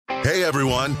Hey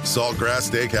everyone, Saltgrass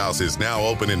Steakhouse is now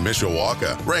open in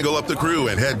Mishawaka. Wrangle up the crew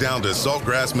and head down to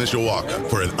Saltgrass Mishawaka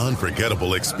for an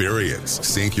unforgettable experience.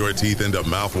 Sink your teeth into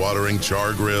mouth-watering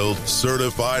char-grilled,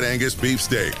 certified Angus beef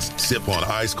steaks. Sip on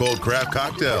ice-cold craft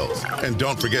cocktails. And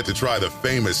don't forget to try the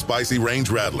famous spicy range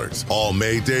rattlers, all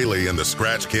made daily in the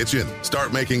Scratch Kitchen.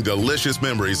 Start making delicious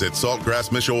memories at Saltgrass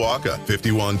Mishawaka,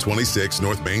 5126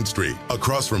 North Main Street,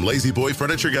 across from Lazy Boy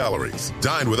Furniture Galleries.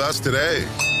 Dine with us today.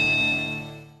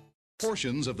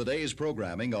 Portions of the day's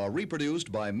programming are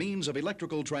reproduced by means of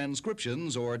electrical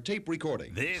transcriptions or tape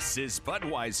recording. This is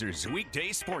Budweiser's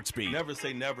Weekday Sports Beat. Never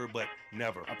say never, but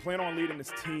never. I plan on leading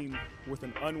this team with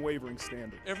an unwavering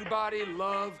standard. Everybody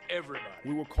love everybody.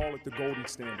 We will call it the golden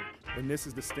standard. And this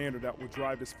is the standard that will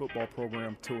drive this football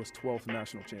program to its 12th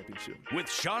national championship.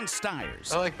 With Sean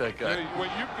Stiers. I like that guy. Hey,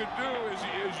 what you could do is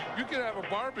you could have a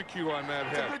barbecue on that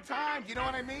head. It's a good time, you know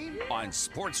what I mean? On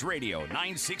Sports Radio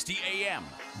 960 AM,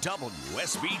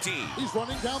 WSBT. He's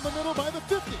running down the middle by the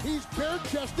 50. He's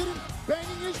bare-chested and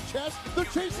banging his chest. They're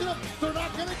chasing him. They're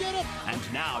not going to get him.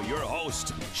 And now your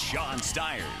host, Sean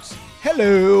Stiers.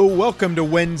 Hello, welcome to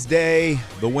Wednesday,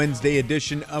 the Wednesday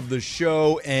edition of the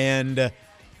show, and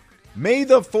may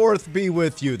the 4th be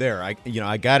with you. There,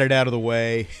 I got it out of the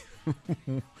way.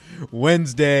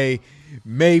 Wednesday,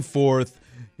 May 4th,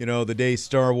 the day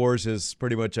Star Wars is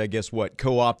pretty much, I guess,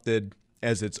 co-opted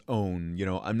as its own.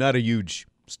 I'm not a huge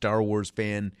Star Wars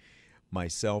fan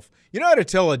myself. You know how to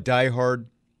tell a diehard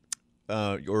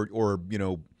or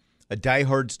a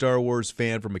diehard Star Wars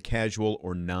fan from a casual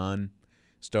or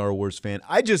non-Star Wars fan?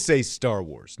 I just say Star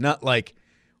Wars, not like,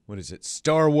 what is it,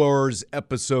 Star Wars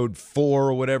Episode 4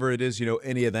 or whatever it is,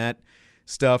 any of that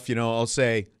stuff. I'll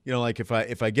say, like if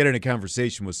I get in a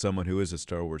conversation with someone who is a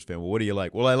Star Wars fan, well, what do you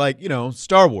like? Well, I like,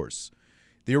 Star Wars,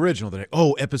 the original. They're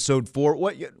like, Episode 4,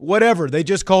 whatever. They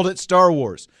just called it Star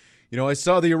Wars. I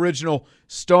saw the original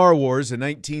Star Wars in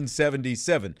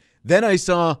 1977. Then I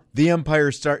saw The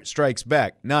Empire Strikes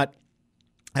Back, not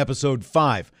Episode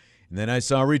 5. And then I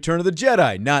saw Return of the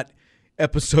Jedi, not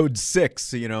Episode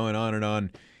 6, and on and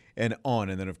on and on.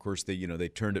 And then, of course, they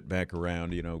turned it back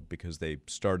around, because they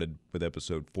started with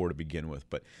Episode 4 to begin with.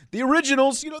 But the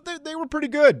originals, they were pretty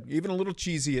good, even a little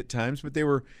cheesy at times, but they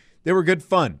were good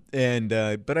fun. And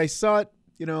but I saw it,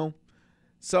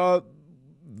 saw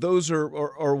those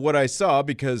are what I saw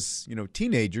because,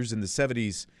 teenagers in the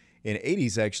 70s and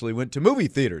 80s actually went to movie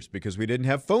theaters because we didn't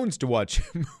have phones to watch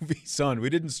movies on. We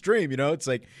didn't stream, It's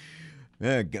like,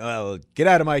 get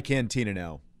out of my cantina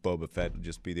now, Boba Fett. Would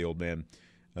just be the old man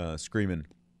screaming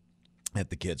at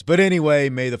the kids. But anyway,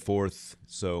 May the 4th.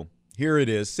 So here it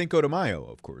is. Cinco de Mayo,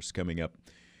 of course, coming up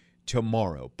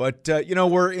tomorrow. But,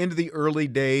 we're into the early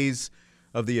days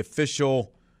of the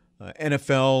official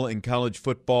NFL and college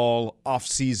football off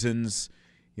seasons.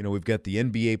 We've got the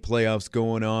NBA playoffs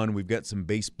going on. We've got some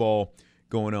baseball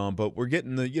going on, but we're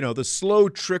getting the slow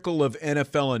trickle of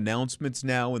NFL announcements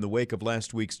now in the wake of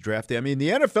last week's draft day. I mean, the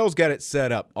NFL's got it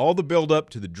set up, all the build up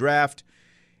to the draft,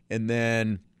 and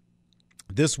then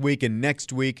this week and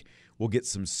next week we'll get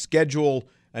some schedule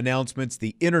announcements.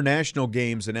 The international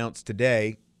games announced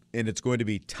today, and it's going to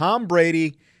be Tom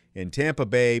Brady in Tampa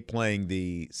Bay playing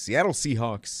the Seattle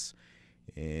Seahawks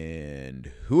and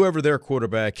whoever their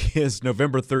quarterback is,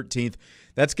 November 13th.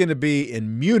 That's going to be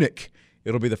in Munich.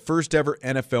 It'll be the first ever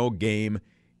NFL game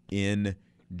in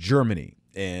Germany.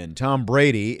 And Tom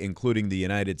Brady, including the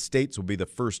United States, will be the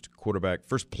first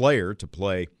player to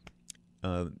play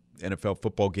NFL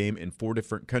football game in 4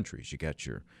 different countries. You got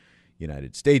your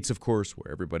United States, of course, where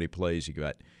everybody plays.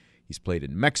 He's played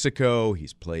in Mexico,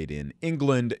 he's played in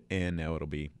England, and now it'll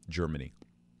be Germany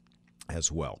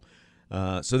as well.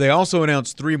 So they also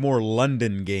announced 3 more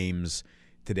London games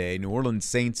today. New Orleans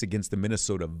Saints against the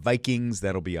Minnesota Vikings.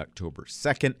 That'll be October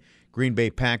 2nd. Green Bay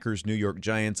Packers, New York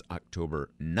Giants, October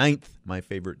 9th, my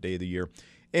favorite day of the year.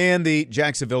 And the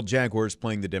Jacksonville Jaguars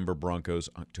playing the Denver Broncos,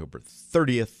 October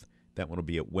 30th. That one will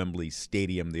be at Wembley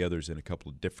Stadium. The others in a couple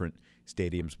of different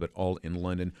stadiums, but all in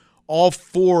London. All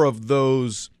 4 of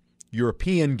those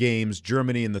European games,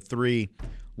 Germany and the 3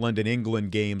 London,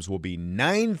 England games, will be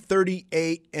 9:30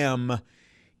 a.m.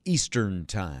 Eastern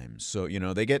time. So,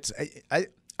 they get –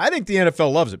 I think the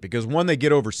NFL loves it because, 1, they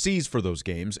get overseas for those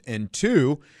games, and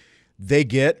 2, they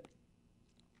get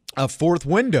a 4th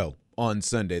window on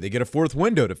Sunday. They get a 4th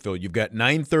window to fill. You've got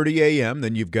 9:30 a.m.,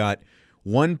 then you've got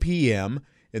 1 p.m.,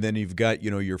 and then you've got,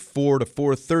 your 4 to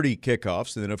 4:30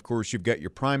 kickoffs, and then, of course, you've got your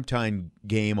primetime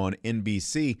game on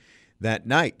NBC that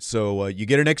night. So you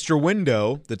get an extra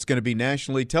window that's going to be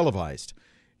nationally televised.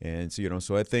 And so,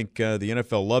 so I think the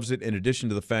NFL loves it, in addition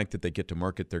to the fact that they get to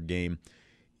market their game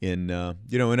in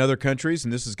in other countries,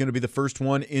 and this is going to be the first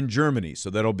one in Germany. So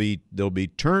they'll be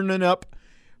turning up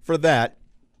for that.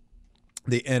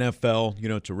 The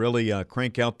NFL, to really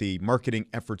crank out the marketing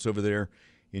efforts over there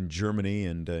in Germany,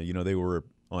 and they were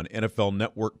on NFL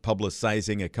Network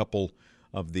publicizing a couple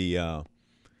of the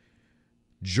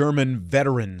German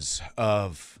veterans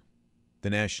of the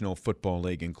National Football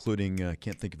League, including, I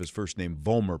can't think of his first name,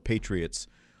 Vollmer, Patriots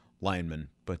lineman.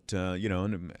 But,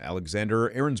 and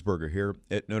Alexander Ahrensberger here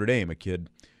at Notre Dame, a kid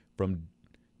from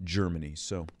Germany.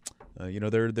 So,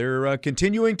 they're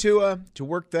continuing to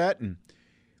work that and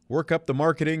work up the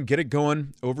marketing, get it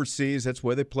going overseas. That's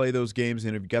why they play those games.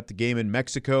 And you've got the game in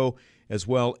Mexico as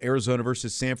well, Arizona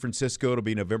versus San Francisco. It'll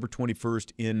be November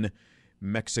 21st in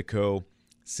Mexico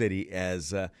City.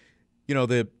 As,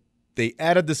 they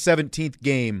added the 17th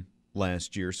game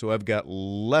last year, so I've got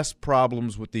less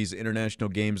problems with these international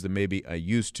games than maybe I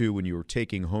used to when you were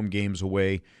taking home games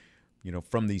away,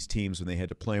 from these teams when they had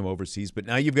to play them overseas. But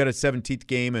now you've got a 17th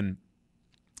game, and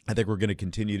I think we're going to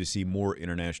continue to see more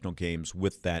international games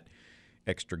with that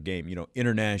extra game,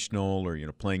 international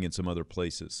or, playing in some other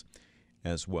places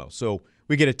as well. So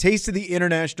we get a taste of the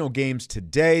international games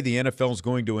today. The NFL is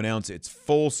going to announce its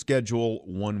full schedule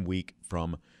 1 week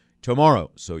from tomorrow.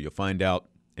 So you'll find out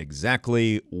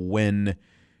exactly when,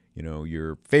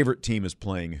 your favorite team is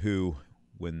playing who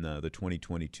when the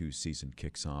 2022 season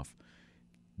kicks off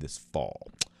this fall.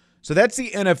 So that's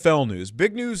the NFL news.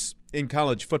 Big news in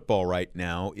college football right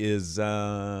now is,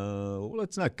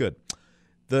 it's not good.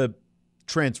 The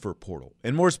transfer portal,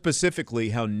 and more specifically,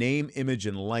 how name, image,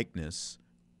 and likeness,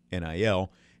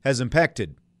 NIL, has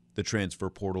impacted the transfer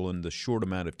portal in the short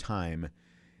amount of time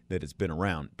that it's been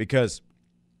around. Because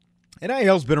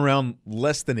NIL's been around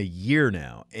less than a year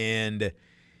now, and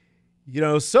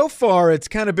so far it's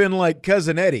kind of been like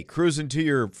Cousin Eddie cruising to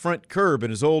your front curb in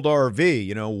his old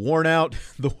RV, worn out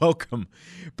the welcome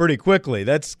pretty quickly.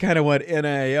 That's kind of what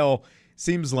NIL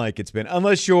seems like it's been,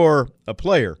 unless you're a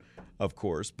player, of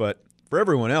course. But for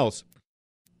everyone else,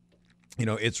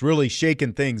 it's really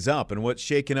shaken things up. And what's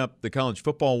shaken up the college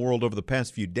football world over the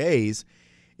past few days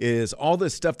is all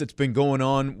this stuff that's been going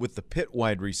on with the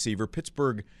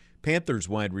Pittsburgh Panthers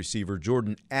wide receiver,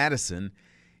 Jordan Addison.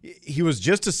 He was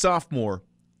just a sophomore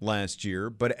last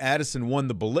year, but Addison won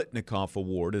the Biletnikoff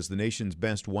Award as the nation's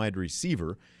best wide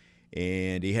receiver,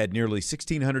 and he had nearly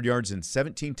 1,600 yards and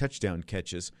 17 touchdown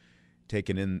catches,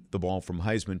 taking in the ball from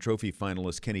Heisman Trophy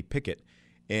finalist Kenny Pickett.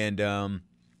 And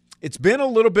it's been a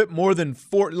little bit more than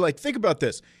think about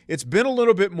this. It's been a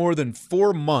little bit more than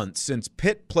 4 months since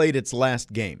Pitt played its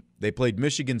last game. They played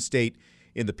Michigan State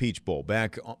in the Peach Bowl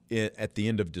back at the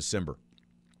end of December.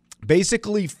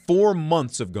 Basically, 4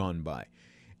 months have gone by,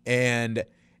 and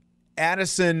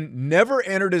Addison never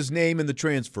entered his name in the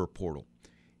transfer portal.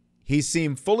 He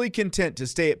seemed fully content to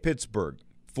stay at Pittsburgh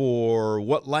for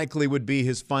what likely would be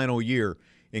his final year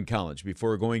in college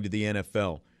before going to the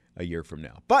NFL a year from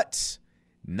now. But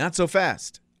not so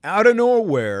fast. Out of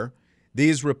nowhere,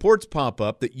 these reports pop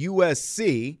up that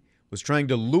USC was trying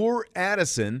to lure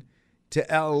Addison to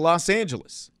Los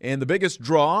Angeles, and the biggest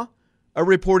draw, a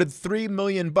reported $3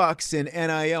 million in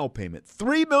NIL payment.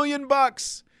 $3 million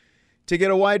to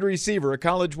get a wide receiver, a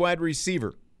college wide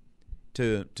receiver,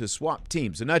 to swap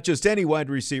teams. And not just any wide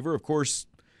receiver, of course,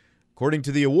 according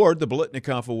to the award, the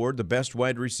Biletnikoff Award, the best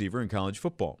wide receiver in college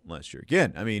football last year.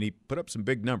 Again, he put up some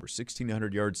big numbers,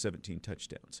 1,600 yards, 17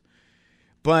 touchdowns.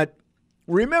 But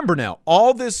remember now,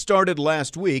 all this started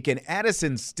last week, and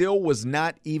Addison still was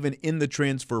not even in the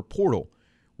transfer portal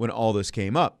when all this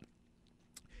came up.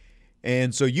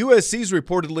 And so USC's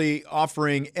reportedly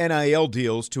offering NIL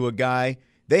deals to a guy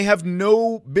they have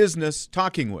no business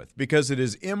talking with because it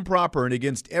is improper and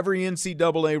against every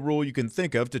NCAA rule you can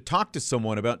think of to talk to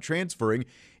someone about transferring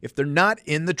if they're not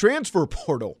in the transfer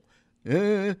portal.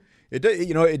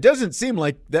 It doesn't seem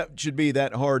like that should be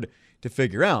that hard to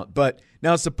figure out. But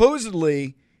now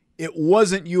supposedly it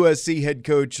wasn't USC head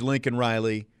coach Lincoln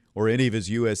Riley or any of his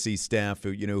USC staff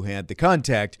who had the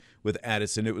contact with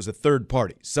Addison. It was a third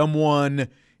party, someone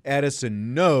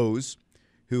Addison knows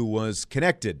who was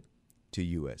connected to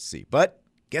USC. But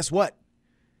guess what?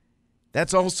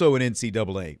 That's also an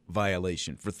NCAA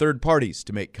violation for third parties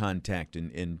to make contact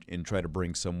and try to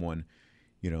bring someone,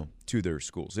 to their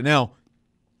schools. And now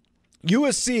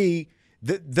USC,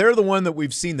 they're the one that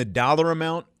we've seen the dollar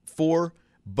amount for.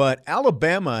 But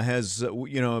Alabama has,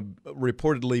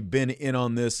 reportedly been in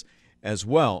on this as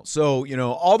well. So,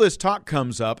 all this talk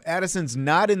comes up. Addison's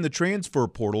not in the transfer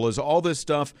portal as all this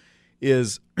stuff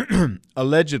is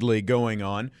allegedly going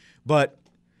on. But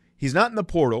he's not in the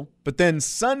portal. But then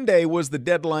Sunday was the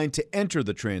deadline to enter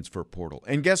the transfer portal.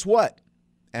 And guess what?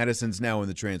 Addison's now in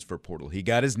the transfer portal. He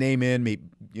got his name in.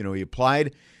 He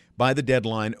applied by the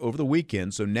deadline over the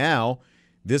weekend. So now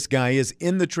this guy is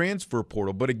in the transfer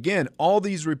portal. But again, all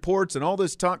these reports and all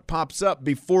this talk pops up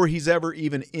before he's ever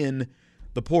even in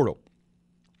the portal.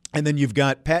 And then you've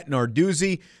got Pat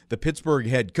Narduzzi, the Pittsburgh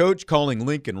head coach, calling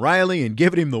Lincoln Riley and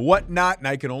giving him the whatnot. And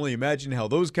I can only imagine how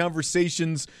those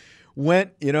conversations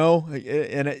went, and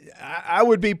I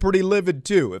would be pretty livid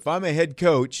too. If I'm a head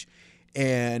coach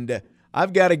and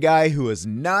I've got a guy who has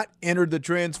not entered the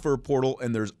transfer portal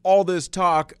and there's all this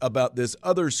talk about this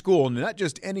other school, and not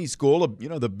just any school,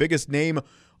 the biggest name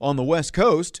on the West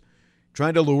Coast,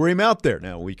 trying to lure him out there.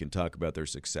 Now, we can talk about their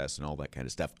success and all that kind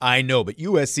of stuff. I know, but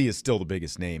USC is still the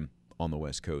biggest name on the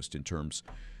West Coast in terms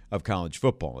of college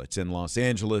football. It's in Los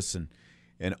Angeles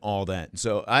and all that. And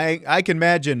so I can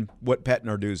imagine what Pat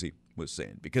Narduzzi was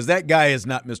saying, because that guy is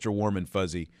not Mr. Warm and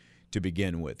Fuzzy to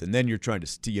begin with. And then you're trying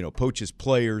to poach his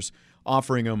players,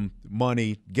 offering them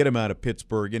money, get them out of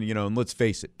Pittsburgh. And let's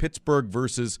face it, Pittsburgh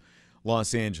versus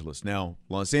Los Angeles. Now,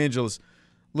 Los Angeles,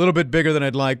 a little bit bigger than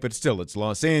I'd like, but still, it's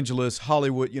Los Angeles,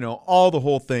 Hollywood, all the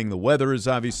whole thing. The weather is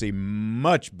obviously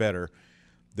much better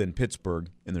than Pittsburgh,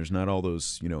 and there's not all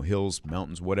those, hills,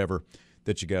 mountains, whatever,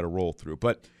 that you got to roll through.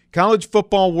 But college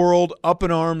football world up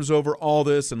in arms over all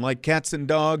this, and like cats and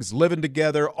dogs living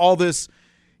together, all this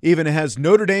even has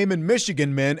Notre Dame and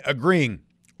Michigan men agreeing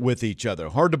with each other.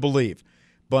 Hard to believe.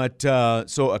 But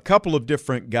so a couple of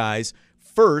different guys.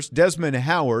 First, Desmond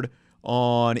Howard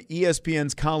on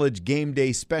ESPN's College Game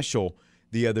Day special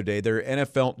the other day, their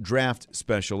NFL draft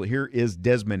special. Here is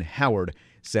Desmond Howard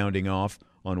sounding off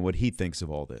on what he thinks of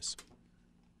all this.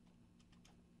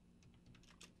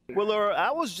 Well, Laura,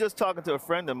 I was just talking to a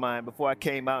friend of mine before I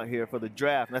came out here for the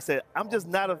draft, and I said, I'm just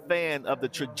not a fan of the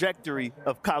trajectory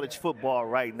of college football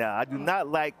right now. I do not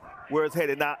like where it's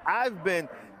headed. Now, I've been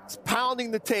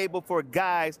pounding the table for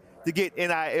guys to get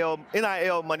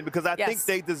NIL money because I think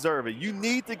they deserve it. You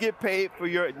need to get paid for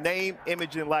your name,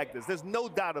 image, and likeness. There's no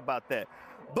doubt about that.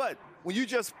 But when you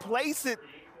just place it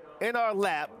in our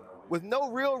lap with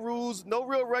no real rules, no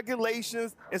real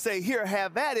regulations, and say, here,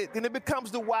 have at it, then it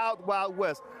becomes the wild, wild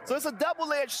west. So it's a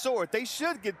double-edged sword. They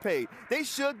should get paid. They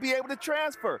should be able to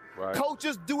transfer. Right.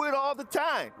 Coaches do it all the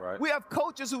time. Right. We have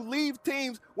coaches who leave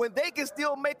teams when they can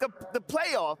still make the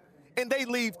playoff, and they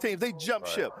leave teams. They jump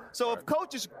ship. So if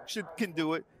coaches can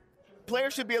do it,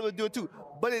 players should be able to do it too.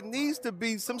 But it needs to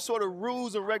be some sort of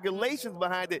rules and regulations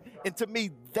behind it. And to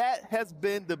me, that has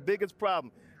been the biggest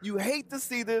problem. You hate to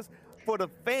see this for the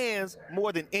fans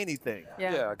more than anything.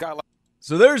 Yeah,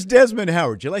 So there's Desmond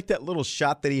Howard. You like that little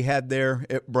shot that he had there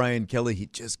at Brian Kelly? He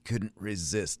just couldn't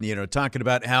resist. Talking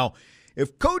about how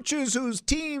if coaches whose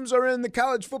teams are in the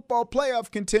college football playoff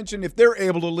contention, if they're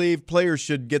able to leave, players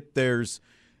should get theirs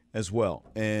as well.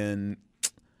 And,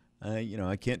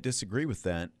 I can't disagree with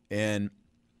that. And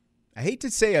I hate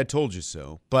to say I told you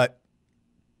so, but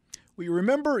you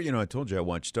remember, I told you I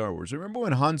watched Star Wars. Remember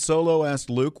when Han Solo asked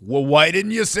Luke, well, why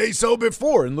didn't you say so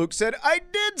before? And Luke said, I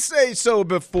did say so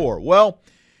before. Well,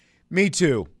 me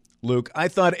too, Luke. I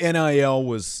thought NIL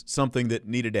was something that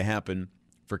needed to happen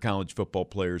for college football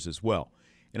players as well.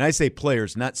 And I say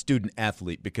players, not student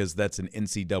athlete, because that's an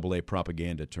NCAA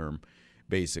propaganda term.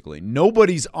 Basically,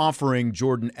 nobody's offering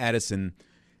Jordan Addison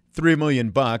 $3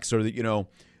 million, or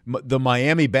the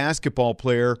Miami basketball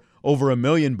player over $1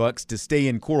 million to stay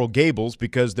in Coral Gables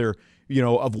because they're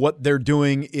of what they're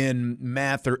doing in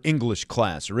math or English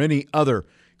class or any other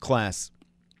class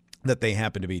that they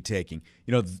happen to be taking.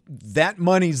 That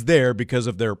money's there because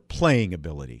of their playing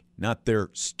ability, not their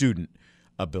student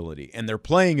ability, and their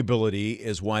playing ability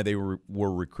is why they were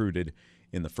recruited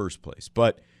in the first place.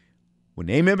 But when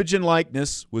name, image, and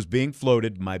likeness was being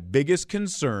floated, my biggest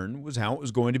concern was how it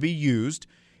was going to be used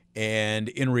and,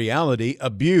 in reality,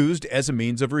 abused as a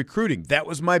means of recruiting. That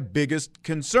was my biggest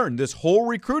concern, this whole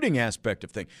recruiting aspect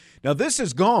of thing. Now, this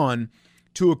has gone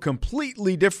to a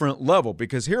completely different level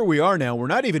because here we are now. We're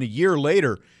not even a year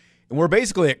later, and we're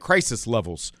basically at crisis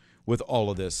levels with all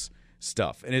of this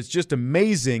stuff. And it's just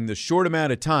amazing the short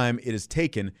amount of time it has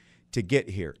taken to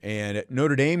get here. And at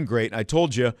Notre Dame, great. I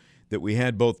told you that we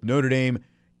had both Notre Dame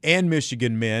and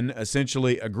Michigan men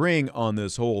essentially agreeing on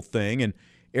this whole thing. And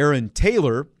Aaron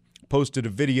Taylor posted a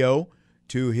video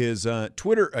to his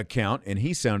Twitter account, and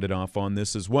he sounded off on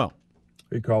this as well.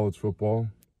 Hey, college football.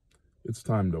 It's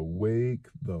time to wake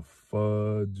the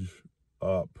fudge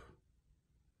up.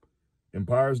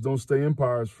 Empires don't stay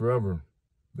empires forever.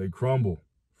 They crumble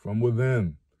from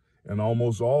within, and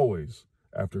almost always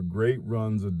after great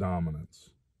runs of dominance.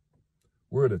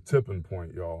 We're at a tipping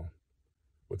point, y'all.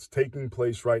 What's taking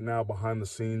place right now behind the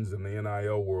scenes in the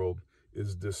NIL world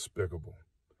is despicable.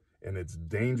 and it's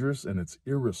dangerous and it's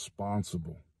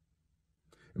irresponsible.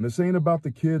 And this ain't about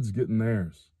the kids getting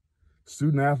theirs.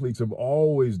 Student athletes have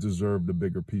always deserved a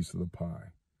bigger piece of the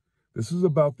pie. This is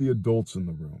about the adults in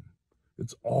the room.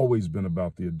 It's always been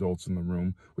about the adults in the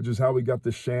room, which is how we got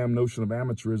the sham notion of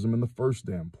amateurism in the first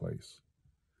damn place.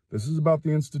 This is about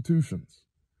the institutions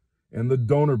and the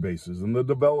donor bases and the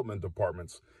development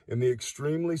departments and the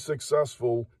extremely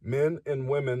successful men and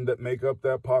women that make up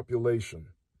that population.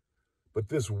 But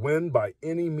this win by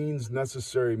any means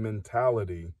necessary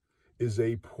mentality is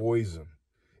a poison.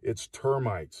 It's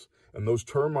termites, and those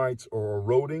termites are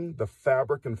eroding the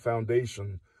fabric and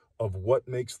foundation of what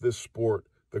makes this sport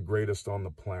the greatest on the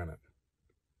planet.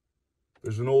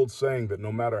 There's an old saying that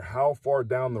no matter how far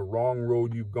down the wrong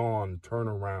road you've gone, turn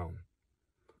around.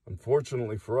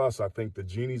 Unfortunately for us, I think the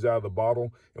genie's out of the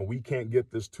bottle and we can't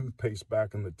get this toothpaste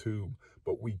back in the tube,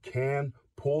 but we can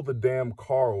pull the damn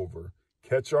car over,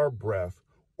 catch our breath,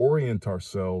 orient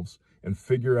ourselves, and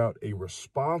figure out a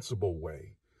responsible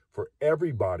way for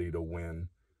everybody to win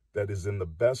that is in the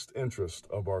best interest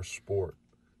of our sport.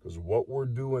 Because what we're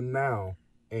doing now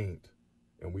ain't,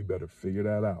 and we better figure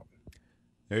that out.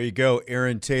 There you go.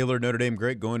 Aaron Taylor, Notre Dame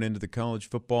great, going into the College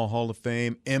Football Hall of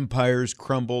Fame. Empires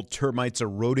crumble, termites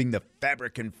eroding the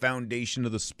fabric and foundation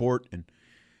of the sport, and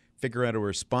figure out a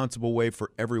responsible way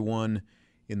for everyone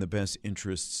in the best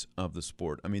interests of the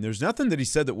sport. I mean, there's nothing that he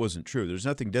said that wasn't true. There's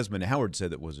nothing Desmond Howard said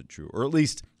that wasn't true, or at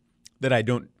least that I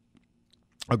don't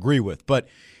agree with. But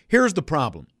here's the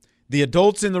problem. The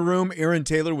adults in the room Aaron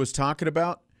Taylor was talking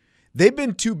about, they've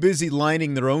been too busy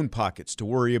lining their own pockets to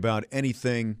worry about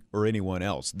anything or anyone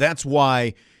else. That's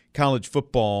why college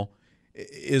football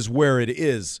is where it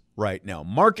is right now.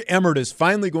 Mark Emmert is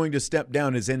finally going to step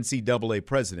down as NCAA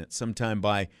president sometime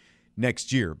by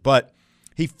next year. But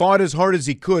he fought as hard as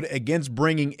he could against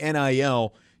bringing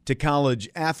NIL to college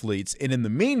athletes. And in the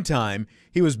meantime,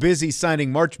 he was busy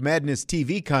signing March Madness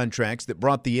TV contracts that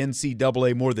brought the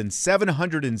NCAA more than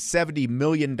 $770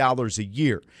 million a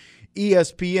year.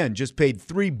 ESPN just paid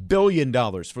 $3 billion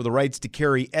for the rights to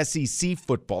carry SEC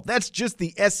football. That's just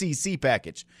the SEC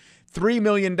package. $3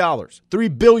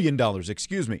 billion,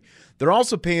 excuse me. They're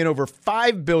also paying over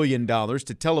 $5 billion to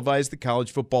televise the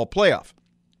college football playoff.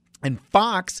 And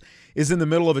Fox is in the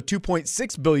middle of a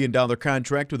 $2.6 billion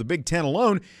contract with the Big Ten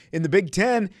alone, and the Big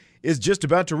Ten is just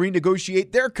about to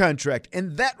renegotiate their contract,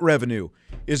 and that revenue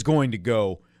is going to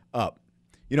go up.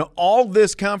 You know, all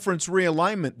this conference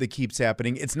realignment that keeps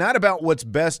happening, it's not about what's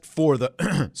best for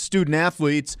the student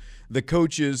athletes, the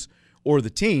coaches, or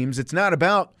the teams. It's not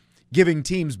about giving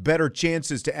teams better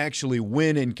chances to actually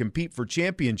win and compete for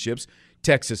championships.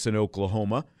 Texas and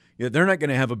Oklahoma, they're not going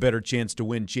to have a better chance to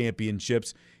win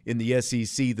championships in the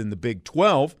SEC than the Big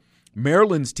 12.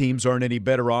 Maryland's teams aren't any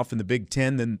better off in the Big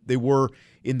 10 than they were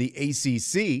in the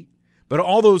ACC. But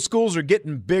all those schools are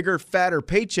getting bigger, fatter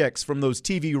paychecks from those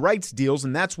TV rights deals,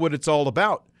 and that's what it's all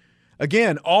about.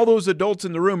 Again, all those adults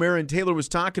in the room Aaron Taylor was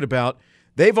talking about,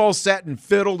 they've all sat and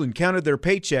fiddled and counted their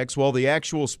paychecks while the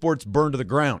actual sports burned to the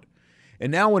ground.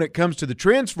 And now when it comes to the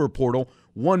transfer portal,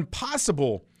 one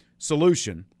possible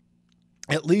solution,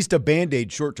 at least a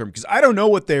Band-Aid short-term, because I don't know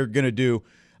what they're going to do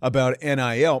about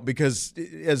NIL, because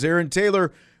as Aaron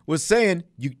Taylor was saying,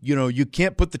 you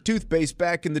can't put the toothpaste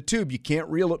back in the tube. You can't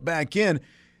reel it back in.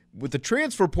 With the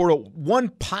transfer portal, one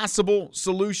possible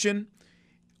solution,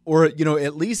 or,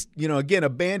 at least, again, a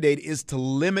Band-Aid, is to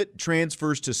limit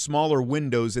transfers to smaller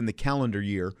windows in the calendar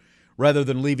year rather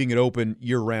than leaving it open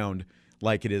year-round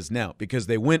like it is now, because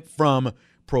they went from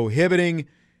prohibiting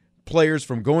players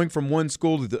from going from one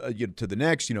school to the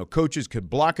next. Coaches could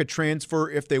block a transfer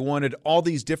if they wanted, all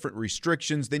these different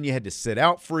restrictions. Then you had to sit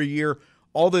out for a year,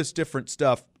 all this different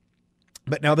stuff.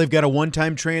 But now they've got a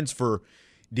one-time transfer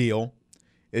deal,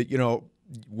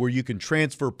 where you can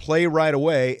transfer play right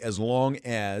away as long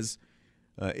as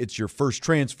it's your first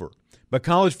transfer. But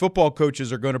college football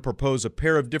coaches are going to propose a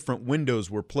pair of different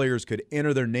windows where players could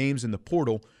enter their names in the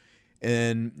portal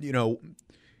and,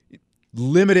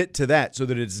 limit it to that so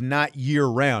that it's not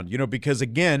year-round. Because,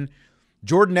 again,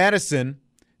 Jordan Addison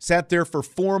sat there for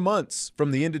 4 months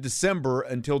from the end of December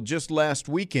until just last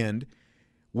weekend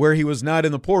where he was not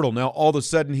in the portal. Now, all of a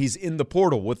sudden, he's in the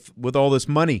portal with all this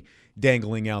money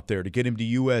dangling out there to get him to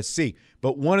USC.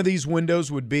 But one of these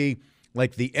windows would be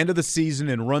like the end of the season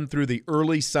and run through the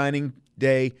early signing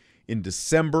day in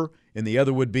December, and the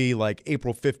other would be like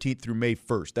April 15th through May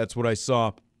 1st. That's what I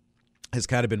saw has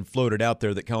kind of been floated out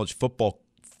there that college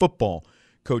football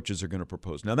coaches are going to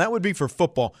propose. Now, that would be for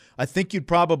football. I think you'd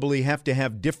probably have to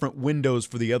have different windows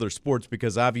for the other sports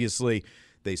because obviously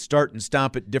they start and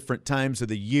stop at different times of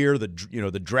the year. The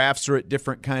drafts are at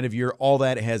different kind of year. All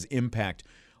that has impact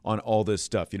on all this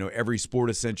stuff. Every sport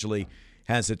essentially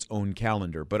has its own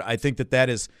calendar. But I think that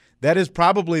is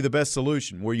probably the best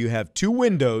solution, where you have 2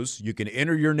 windows. You can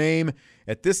enter your name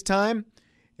at this time,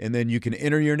 and then you can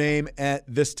enter your name at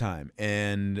this time.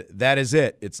 And that is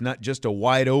it. It's not just a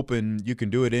wide open, you can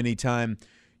do it anytime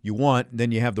you want.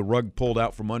 Then you have the rug pulled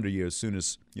out from under you as soon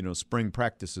as, spring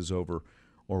practice is over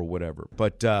or whatever.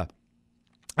 But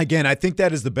again, I think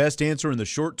that is the best answer in the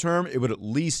short term. It would at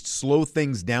least slow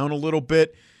things down a little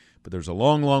bit. But there's a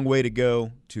long, long way to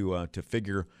go to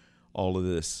figure all of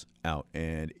this out.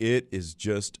 And it is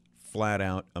just flat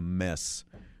out a mess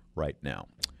right now.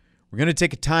 We're going to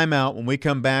take a timeout. When we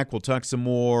come back, we'll talk some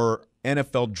more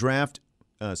NFL draft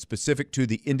specific to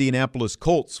the Indianapolis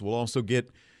Colts. We'll also get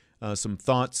some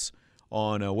thoughts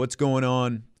on what's going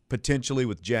on potentially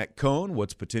with Jack Cohn,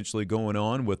 what's potentially going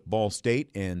on with Ball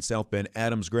State and South Bend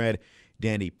Adams grad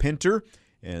Danny Pinter,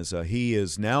 as he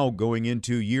is now going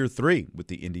into year 3 with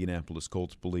the Indianapolis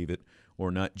Colts, believe it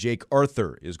or not. Jake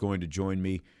Arthur is going to join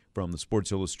me from the Sports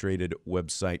Illustrated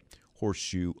website,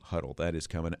 Horseshoe Huddle. That is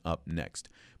coming up next.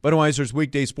 Budweiser's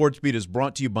Weekday Sports Beat is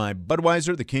brought to you by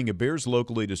Budweiser, the king of beers,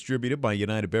 locally distributed by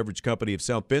United Beverage Company of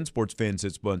South Bend. Sports fans,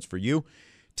 it's buns for you.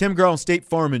 Tim Garl, State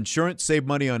Farm Insurance. Save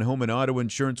money on home and auto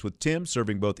insurance with Tim,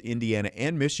 serving both Indiana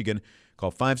and Michigan.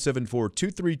 Call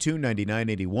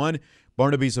 574-232-9981.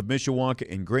 Barnaby's of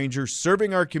Mishawaka and Granger,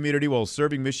 serving our community while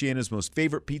serving Michiana's most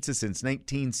favorite pizza since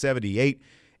 1978.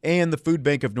 And the Food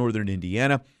Bank of Northern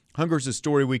Indiana. Hunger's a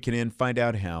story we can end. Find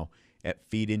out how at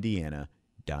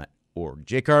feedindiana.org.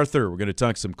 Jake Arthur, we're going to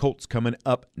talk some Colts coming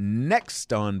up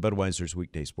next on Budweiser's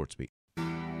Weekday Sports Beat.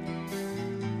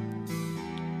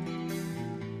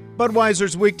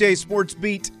 Budweiser's Weekday Sports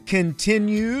Beat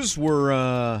continues.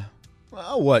 We're,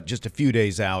 just a few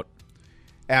days out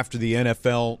after the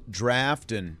NFL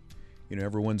draft, and,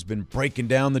 everyone's been breaking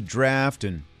down the draft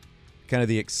and kind of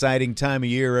the exciting time of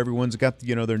year. Everyone's got,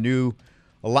 their new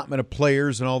allotment of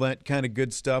players and all that kind of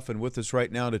good stuff. And with us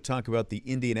right now to talk about the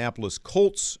Indianapolis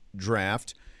Colts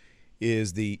draft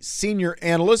is the senior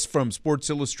analyst from Sports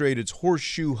Illustrated's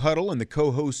Horseshoe Huddle and the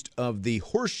co-host of the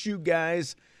Horseshoe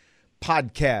Guys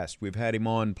podcast. We've had him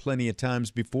on plenty of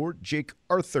times before. Jake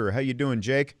Arthur. How you doing,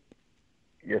 Jake?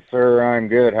 Yes, sir. I'm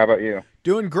good. How about you?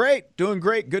 Doing great.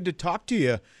 Good to talk to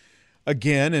you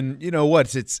again. And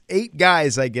it's 8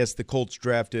 guys, I guess, the Colts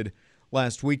drafted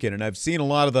last weekend. And I've seen a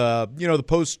lot of the, the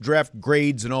post-draft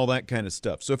grades and all that kind of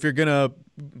stuff. So if you're going to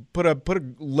put a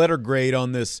letter grade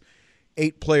on this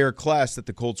 8-player class that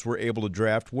the Colts were able to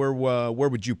draft, where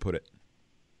would you put it?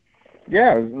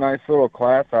 Yeah, it was a nice little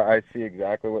class. I see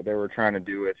exactly what they were trying to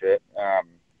do with it. I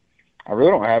really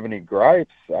don't have any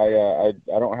gripes. I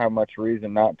don't have much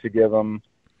reason not to give them,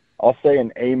 I'll say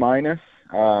an A-.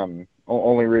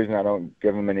 Only reason I don't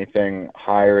give them anything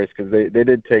higher is because they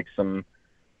did take some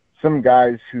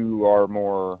guys who are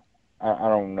more, I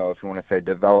don't know if you want to say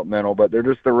developmental, but they're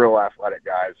just the real athletic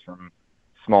guys from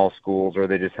small schools, or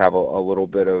they just have a little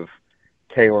bit of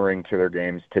tailoring to their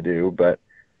games to do. But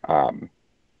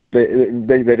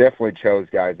they definitely chose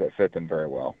guys that fit them very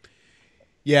well.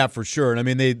 Yeah, for sure. And I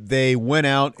mean, they went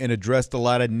out and addressed a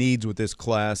lot of needs with this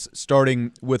class,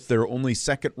 starting with their only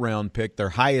second-round pick, their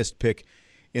highest pick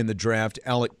in the draft,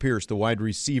 Alec Pierce, the wide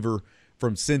receiver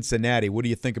from Cincinnati. What do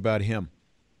you think about him?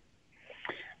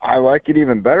 I like it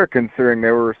even better, considering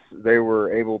they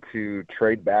were able to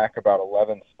trade back about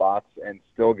 11 spots and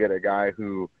still get a guy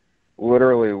who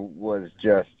literally was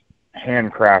just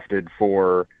handcrafted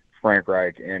for Frank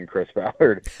Reich and Chris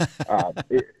Ballard.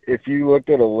 If you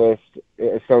looked at a list,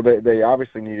 so they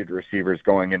obviously needed receivers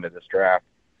going into this draft,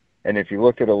 and if you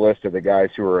looked at a list of the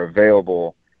guys who were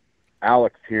available,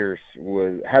 Alec Pierce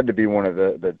had to be one of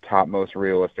the top most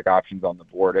realistic options on the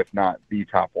board, if not the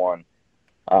top one.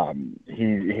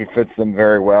 He fits them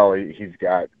very well. He's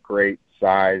got great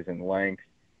size and length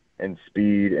and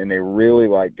speed, and they really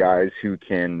like guys who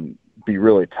can be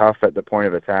really tough at the point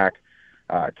of attack,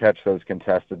 catch those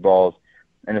contested balls,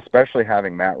 and especially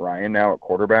having Matt Ryan now at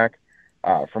quarterback.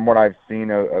 From what I've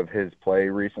seen of his play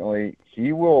recently,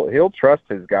 he'll trust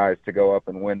his guys to go up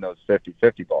and win those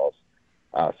 50-50 balls.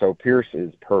 So Pierce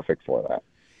is perfect for that.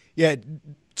 Yeah,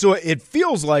 so it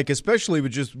feels like, especially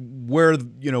with just where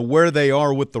they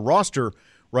are with the roster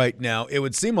right now, it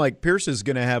would seem like Pierce is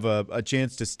going to have a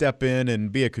chance to step in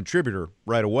and be a contributor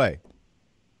right away.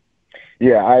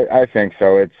 Yeah, I think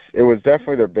so. It was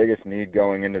definitely their biggest need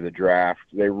going into the draft.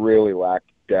 They really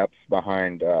lacked depth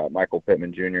behind Michael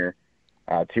Pittman Jr.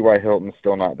 T.Y. Hilton's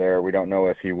still not there. We don't know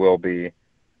if he will be.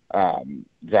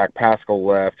 Zach Pascal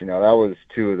left. That was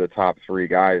 2 of the top 3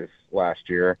 guys last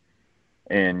year.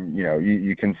 And,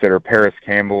 you consider Paris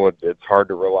Campbell, it's hard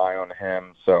to rely on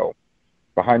him. So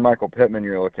behind Michael Pittman,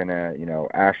 you're looking at,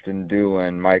 Ashton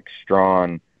Doolin, Mike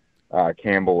Strawn,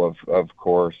 Campbell, of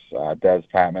course, Des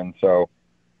Patman. So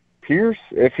Pierce,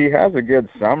 if he has a good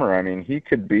summer, I mean, he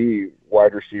could be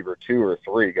wide receiver 2 or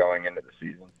 3 going into the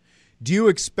season. Do you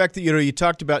expect that, you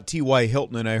talked about T.Y.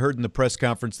 Hilton, and I heard in the press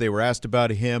conference they were asked about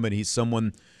him, and he's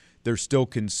someone they're still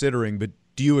considering, but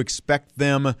do you expect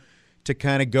them to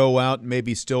kind of go out and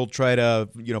maybe still try to,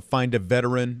 find a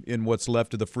veteran in what's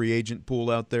left of the free agent pool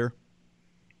out there?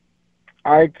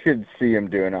 I could see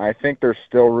him doing it. I think there's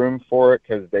still room for it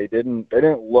because they didn't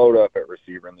load up at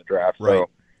receiver in the draft, right. So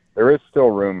there is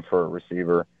still room for a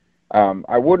receiver.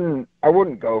 I wouldn't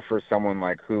go for someone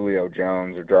like Julio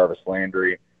Jones or Jarvis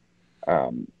Landry,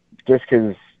 just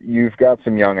because you've got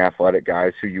some young athletic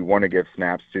guys who you want to give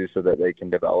snaps to so that they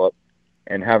can develop,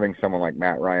 and having someone like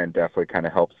Matt Ryan definitely kind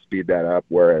of helps speed that up.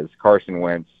 Whereas Carson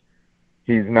Wentz,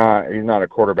 he's not a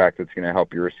quarterback that's going to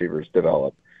help your receivers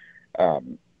develop.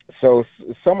 So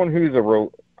someone who's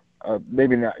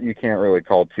maybe not, you can't really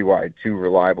call T.Y. too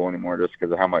reliable anymore just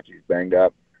because of how much he's banged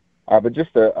up. But just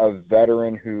a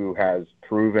veteran who has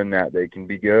proven that they can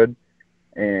be good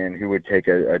and who would take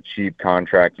a cheap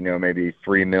contract, maybe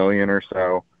 $3 million or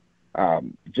so.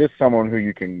 Just someone who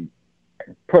you can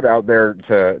put out there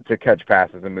to catch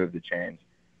passes and move the chains.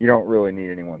 You don't really need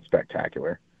anyone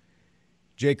spectacular.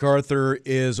 Jake Arthur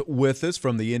is with us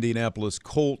from the Indianapolis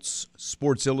Colts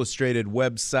Sports Illustrated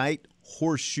website,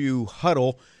 Horseshoe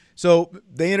Huddle. So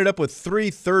they ended up with 3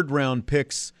 third-round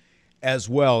picks as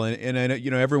well, and I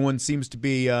know everyone seems to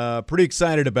be pretty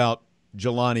excited about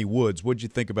Jelani Woods. What'd you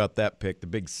think about that pick, the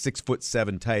big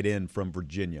 6'7" tight end from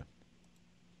Virginia?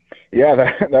 Yeah,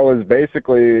 that was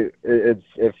basically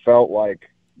it felt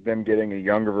like them getting a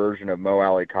younger version of Mo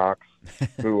Alley Cox,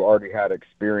 who already had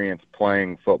experience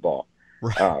playing football.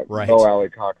 Right. Mo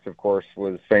Alley Cox, of course,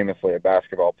 was famously a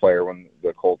basketball player when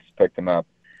the Colts picked him up.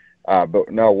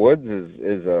 But no, Woods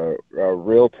is a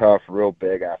real tough, real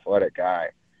big, athletic guy.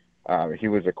 He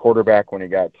was a quarterback when he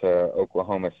got to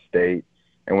Oklahoma State,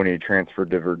 and when he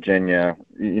transferred to Virginia,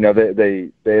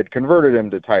 they had converted him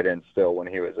to tight end still when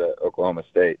he was at Oklahoma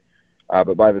State.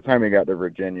 But by the time he got to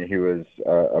Virginia, he was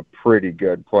a pretty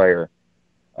good player.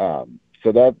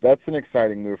 So that's an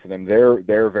exciting move for them.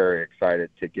 They're very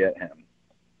excited to get him.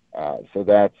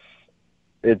 So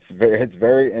it's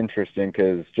very interesting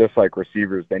because just like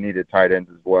receivers, they needed tight ends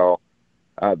as well.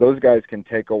 Those guys can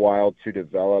take a while to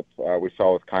develop. We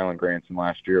saw with Kylan Granson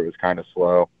last year, it was kind of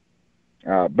slow.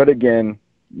 But again,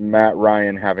 Matt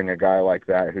Ryan having a guy like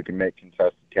that who can make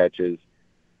contested catches,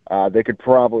 they could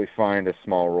probably find a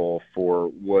small role for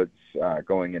Woods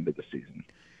going into the season.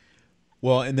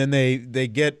 Well, and then they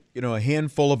get a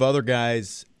handful of other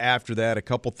guys after that, a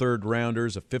couple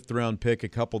third-rounders, a fifth-round pick, a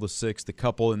couple the sixth, a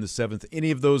couple in the seventh. Any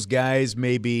of those guys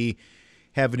maybe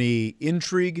have any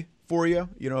intrigue for you,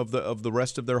 of the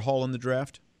rest of their haul in the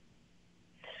draft?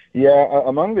 Yeah,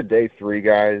 among the day 3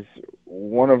 guys,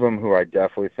 one of them who I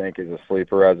definitely think is a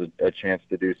sleeper, has a chance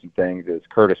to do some things, is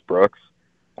Curtis Brooks,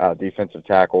 defensive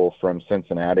tackle from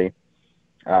Cincinnati.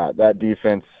 That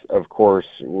defense, of course,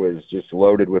 was just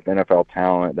loaded with NFL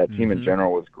talent. That team in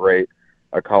general was great,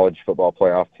 a college football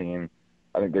playoff team.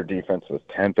 I think their defense was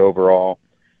 10th overall,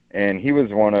 and he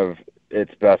was one of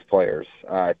its best players.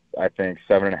 I think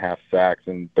 7.5 sacks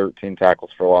and 13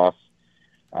 tackles for loss.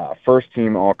 First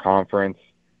team all-conference,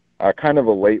 kind of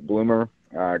a late bloomer.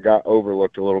 Got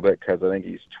overlooked a little bit because I think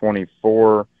he's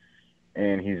 24,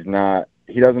 and he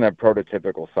doesn't have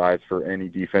prototypical size for any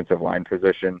defensive line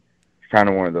position. Kind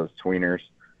of one of those tweeners,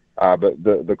 but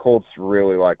the Colts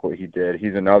really like what he did.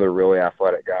 He's another really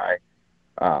athletic guy,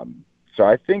 so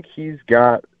I think he's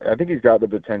got the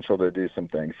potential to do some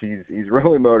things. He's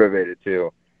really motivated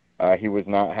too. He was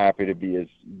not happy to be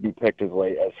picked as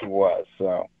late as he was,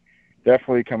 so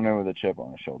definitely coming in with a chip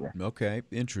on his shoulder. Okay,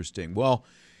 interesting. Well,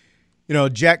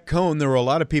 Jack Cohn, there were a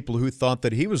lot of people who thought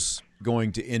that he was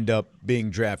going to end up being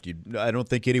drafted. I don't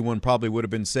think anyone probably would have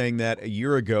been saying that a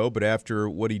year ago, but after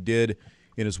what he did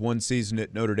in his one season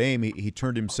at Notre Dame, he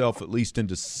turned himself at least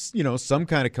into, some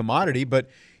kind of commodity, but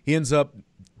he ends up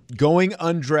going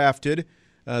undrafted.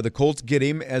 The Colts get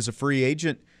him as a free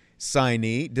agent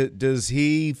signee. Does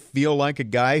he feel like a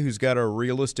guy who's got a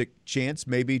realistic chance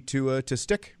maybe to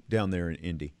stick down there in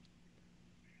Indy?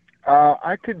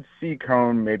 I could see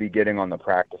Cohn maybe getting on the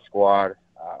practice squad.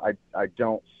 I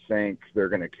don't think they're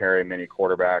going to carry many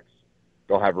quarterbacks.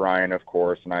 They'll have Ryan, of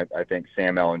course, and I think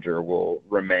Sam Ehlinger will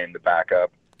remain the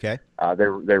backup. Okay. They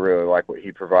really like what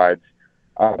he provides.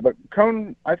 But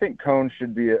I think Cohn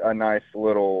should be a nice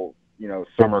little,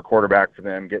 summer quarterback for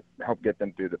them. Help get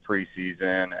them through the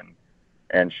preseason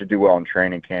and should do well in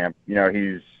training camp. You know,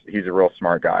 he's a real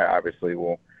smart guy. Obviously,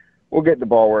 we'll get the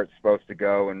ball where it's supposed to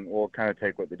go, and we'll kind of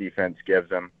take what the defense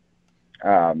gives him.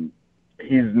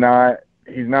 He's not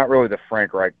really the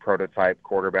Frank Reich prototype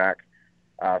quarterback,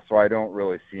 so I don't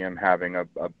really see him having a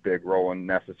big role in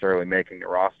necessarily making the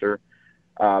roster.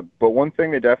 But one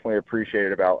thing they definitely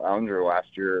appreciated about Andrew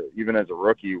last year, even as a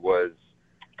rookie, was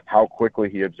how quickly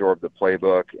he absorbed the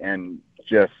playbook and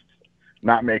just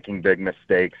not making big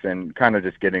mistakes and kind of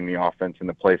just getting the offense in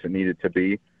the place it needed to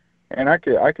be. And I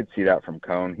could see that from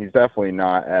Cohn. He's definitely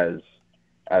not as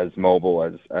mobile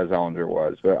as Ellinger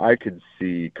was, but I could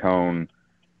see Cohn.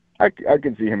 I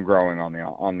could see him growing on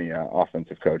the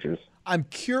offensive coaches. I'm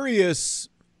curious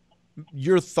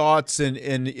your thoughts and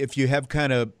if you have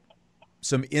kind of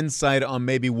some insight on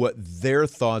maybe what their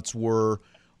thoughts were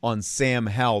on Sam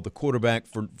Howell, the quarterback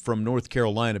from North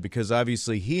Carolina, because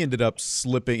obviously he ended up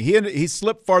slipping. He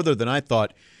slipped farther than I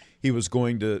thought he was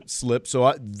going to slip.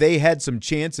 So they had some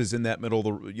chances in that middle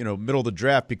of the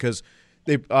draft, because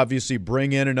they obviously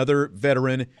bring in another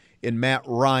veteran in Matt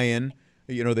Ryan.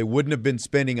 You know, they wouldn't have been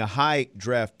spending a high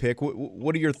draft pick.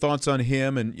 What are your thoughts on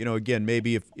him? And, you know, again,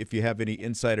 maybe if you have any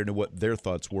insight into what their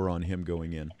thoughts were on him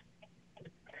going in.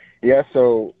 Yeah,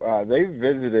 so they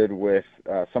visited with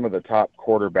some of the top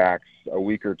quarterbacks a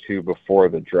week or two before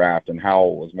the draft, and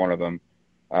Howell was one of them.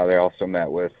 They also met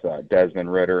with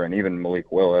Desmond Ridder and even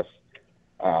Malik Willis.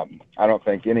 I don't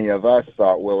think any of us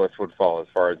thought Willis would fall as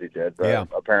far as he did, but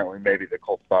apparently maybe the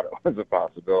Colts thought it was a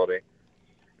possibility.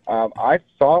 I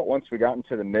thought once we got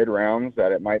into the mid-rounds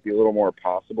that it might be a little more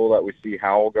possible that we see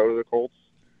Howell go to the Colts,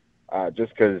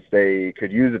 just because they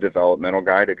could use a developmental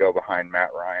guy to go behind Matt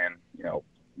Ryan. You know,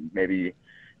 maybe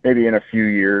in a few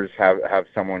years have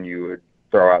someone you would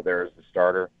throw out there as the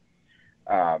starter.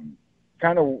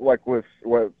 Kind of like with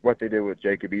what they did with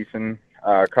Jacob Eason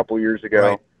a couple years ago.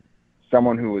 Right.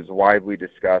 Someone who was widely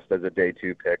discussed as a day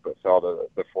 2 pick but fell to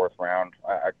the 4th round.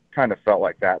 I kind of felt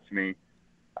like that to me.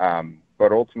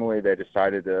 But ultimately they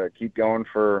decided to keep going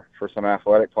for some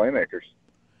athletic playmakers.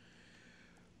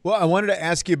 Well, I wanted to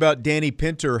ask you about Danny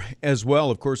Pinter as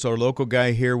well. Of course, our local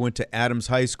guy here went to Adams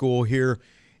High School here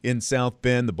in South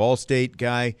Bend, the Ball State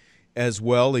guy as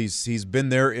well. He's been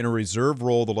there in a reserve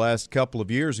role the last couple of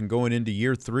years and going into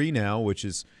year 3 now, which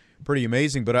is pretty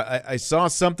amazing. But I saw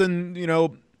something, you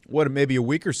know, maybe a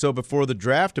week or so before the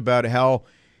draft about how,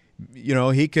 you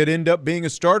know, he could end up being a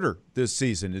starter this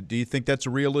season. Do you think that's a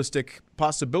realistic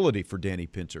possibility for Danny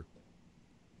Pinter?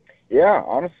 Yeah,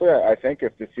 honestly, I think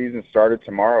if the season started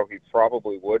tomorrow, he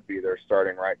probably would be their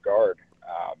starting right guard.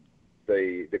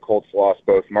 The Colts lost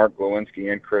both Mark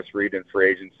Glowinski and Chris Reed in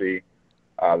free agency.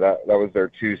 That was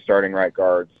their 2 starting right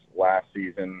guards last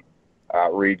season.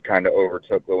 Reed kind of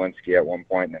overtook Glowinski at one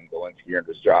point, and then Glowinski earned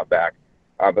his job back.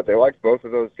 But they liked both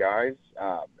of those guys,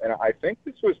 and I think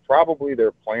this was probably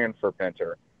their plan for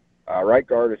Pinter. Right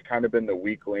guard has kind of been the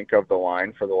weak link of the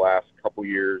line for the last couple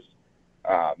years,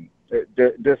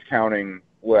 discounting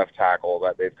left tackle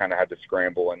that they've kind of had to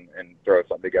scramble and throw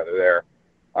something together there.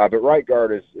 But right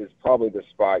guard is probably the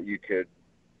spot you could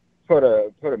put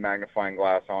a magnifying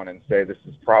glass on and say this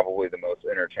is probably the most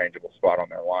interchangeable spot on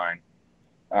their line.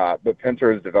 But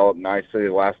Pinter has developed nicely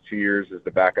the last 2 years as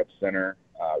the backup center.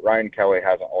 Ryan Kelly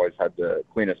hasn't always had the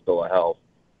cleanest bill of health,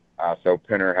 so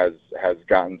Pinter has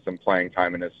gotten some playing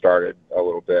time and has started a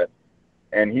little bit,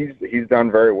 and he's done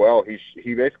very well.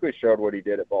 He basically showed what he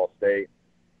did at Ball State.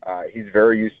 He's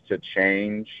very used to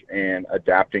change and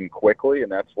adapting quickly,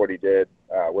 and that's what he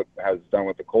has done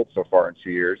with the Colts so far in 2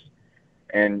 years.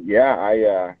 And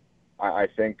yeah, I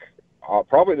think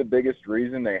probably the biggest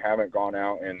reason they haven't gone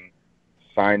out and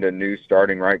signed a new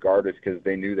starting right guard is because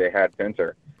they knew they had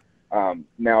Pinter.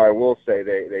 Now, I will say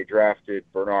they drafted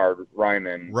Bernard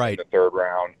Ryman in the 3rd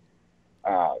round.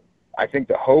 I think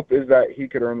the hope is that he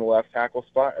could earn the left tackle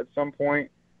spot at some point,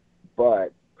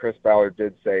 but Chris Ballard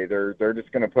did say they're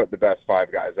just going to put the best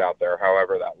 5 guys out there,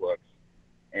 however that looks.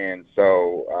 And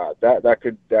so that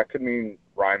could mean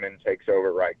Ryman takes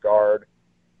over right guard.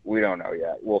 We don't know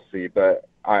yet. We'll see. But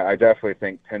I definitely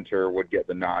think Pinter would get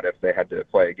the nod if they had to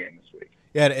play a game this week.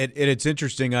 Yeah, and it's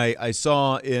interesting. I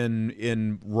saw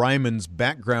in Ryman's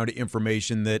background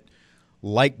information that,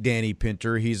 like Danny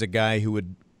Pinter, he's a guy who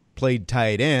had played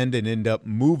tight end and ended up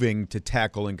moving to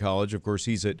tackle in college. Of course,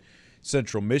 he's at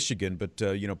Central Michigan, but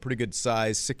pretty good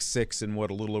size, 6'6", and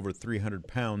a little over 300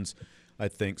 pounds, I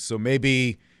think. So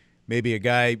maybe a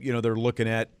guy they're looking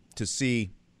at to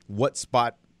see what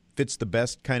spot fits the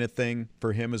best kind of thing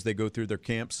for him as they go through their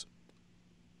camps.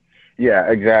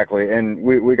 Yeah, exactly. And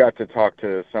we got to talk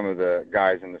to some of the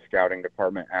guys in the scouting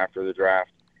department after the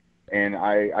draft, And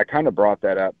I kind of brought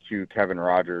that up to Kevin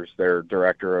Rogers, their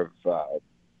director of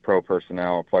player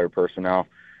personnel.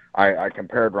 I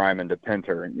compared Ryman to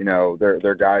Pinter. You know,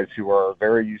 they're guys who are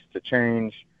very used to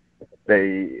change.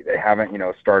 They haven't,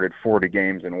 started 40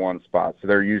 games in one spot, so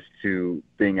they're used to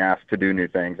being asked to do new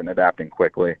things and adapting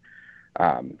quickly.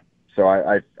 So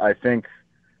I think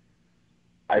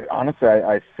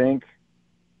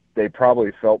they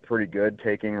probably felt pretty good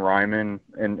taking Ryman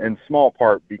in small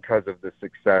part because of the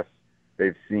success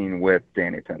they've seen with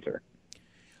Danny Pinter.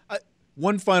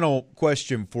 One final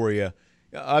question for you.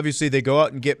 Obviously, they go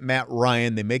out and get Matt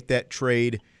Ryan. They make that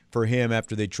trade for him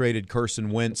after they traded Carson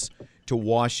Wentz to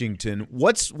Washington.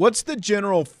 What's the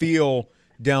general feel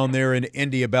down there in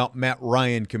Indy about Matt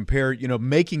Ryan compared,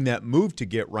 making that move to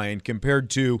get Ryan compared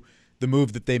to the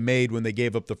move that they made when they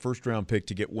gave up the first-round pick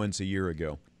to get Wentz a year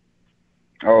ago?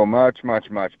 Oh, much, much,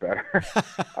 much better.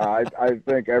 I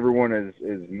think everyone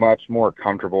is much more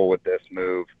comfortable with this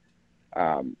move.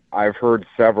 I've heard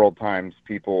several times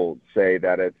people say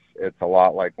that it's a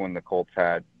lot like when the Colts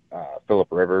had Phillip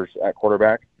Rivers at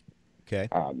quarterback. Okay.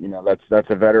 That's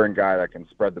a veteran guy that can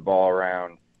spread the ball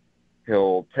around.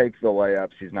 He'll take the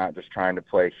layups. He's not just trying to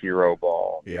play hero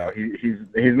ball. Yeah. He's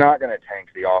not going to tank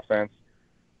the offense,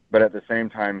 but at the same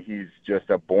time, he's just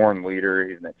a born leader.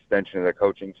 He's an extension of the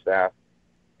coaching staff.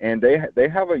 And they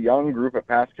have a young group of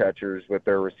pass catchers with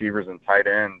their receivers and tight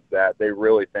ends that they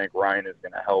really think Ryan is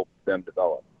going to help them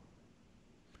develop.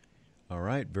 All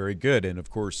right, very good. And, of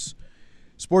course,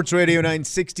 Sports Radio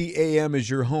 960 AM is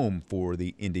your home for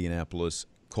the Indianapolis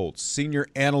Colts. Senior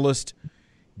analyst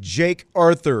Jake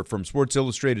Arthur from Sports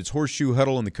Illustrated's Horseshoe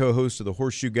Huddle and the co-host of the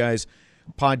Horseshoe Guys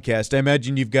podcast. I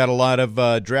imagine you've got a lot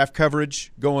of draft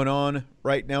coverage going on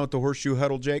right now at the Horseshoe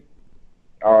Huddle, Jake?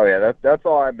 Oh, yeah, that's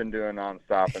all I've been doing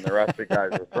nonstop, and the rest of the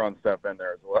guys are throwing stuff in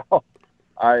there as well.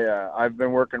 I've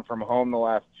been working from home the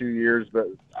last 2 years, but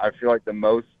I feel like the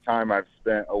most time I've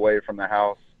spent away from the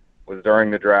house was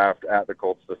during the draft at the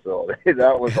Colts facility.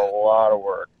 That was a lot of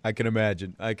work. I can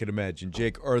imagine.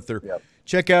 Jake Arthur. Yep.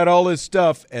 Check out all his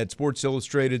stuff at Sports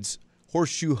Illustrated's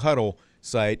Horseshoe Huddle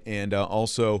site, and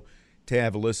also to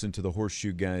have a listen to the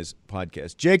Horseshoe Guys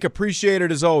podcast. Jake, appreciate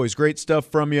it as always. Great stuff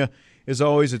from you. As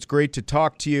always, it's great to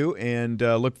talk to you, and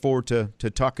look forward to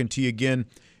talking to you again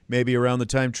maybe around the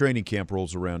time training camp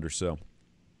rolls around or so.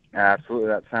 Absolutely.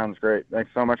 That sounds great. Thanks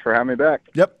so much for having me back.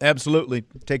 Yep, absolutely.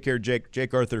 Take care, Jake.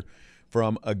 Jake Arthur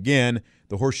from, again,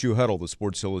 the Horseshoe Huddle, the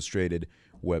Sports Illustrated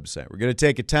website. We're going to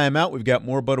take a timeout. We've got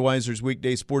more Budweiser's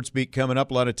Weekday Sports Beat coming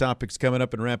up. A lot of topics coming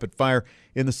up in rapid fire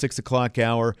in the 6 o'clock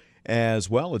hour as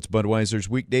well. It's Budweiser's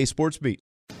Weekday Sports Beat.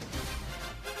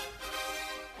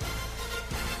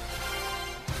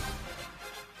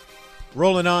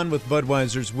 Rolling on with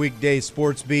Budweiser's Weekday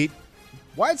Sports Beat.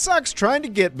 White Sox trying to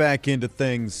get back into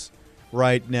things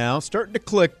right now. Starting to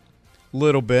click a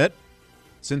little bit.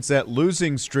 Since that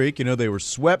losing streak, they were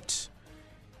swept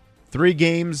 3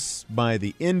 games by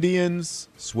the Indians,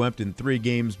 swept in 3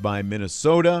 games by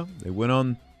Minnesota. They went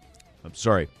on,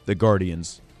 the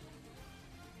Guardians.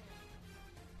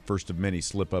 First of many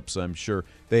slip-ups, I'm sure.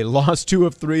 They lost 2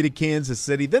 of 3 to Kansas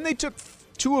City. Then they took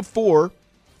 2 of 4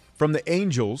 from the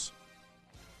Angels.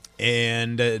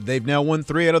 And they've now won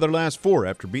 3 out of their last 4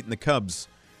 after beating the Cubs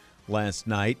last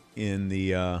night in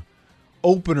the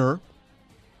opener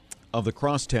of the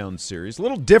Crosstown Series. A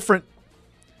little different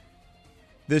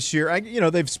this year.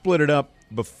 They've split it up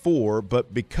before,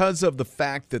 but because of the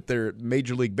fact that their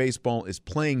Major League Baseball is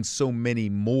playing so many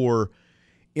more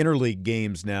interleague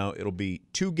games now, it'll be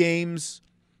 2 games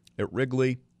at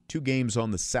Wrigley, 2 games on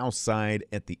the south side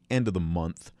at the end of the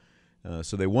month.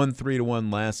 So they won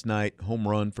 3-1 last night, home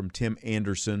run from Tim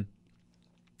Anderson.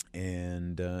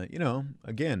 And,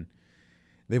 again,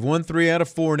 they've won 3 out of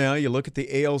 4 now. You look at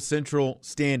the AL Central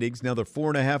standings. Now they're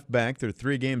 4.5 back. They're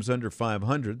 3 games under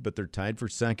 500, but they're tied for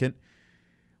second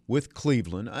with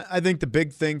Cleveland. I think the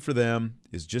big thing for them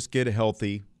is just get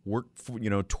healthy, work,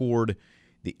 toward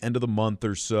the end of the month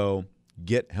or so,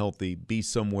 get healthy, be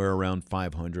somewhere around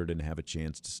 500, and have a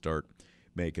chance to start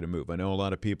making a move. I know a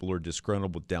lot of people are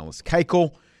disgruntled with Dallas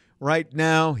Keuchel right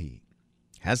now. He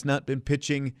has not been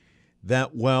pitching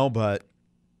that well, but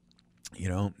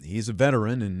he's a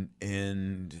veteran,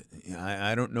 and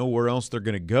I don't know where else they're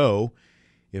going to go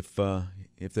if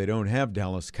they don't have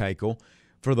Dallas Keuchel.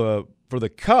 For the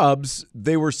Cubs,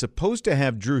 they were supposed to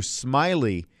have Drew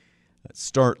Smyly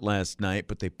start last night,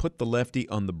 but they put the lefty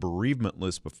on the bereavement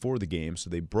list before the game, so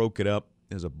they broke it up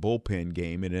as a bullpen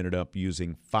game. It ended up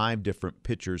using 5 different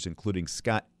pitchers, including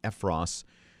Scott Effross,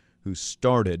 who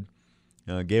started,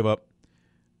 gave up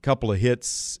a couple of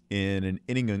hits in an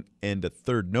inning and a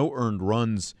third. No earned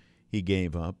runs he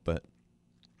gave up, but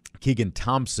Keegan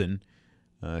Thompson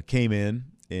came in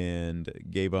and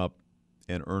gave up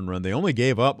an earned run. They only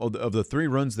gave up, of the 3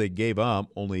 runs they gave up,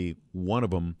 only one of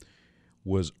them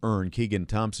was earned. Keegan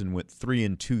Thompson went 3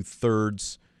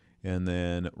 2/3, and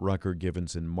then Rucker,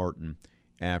 Givens, and Martin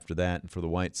after that. And for the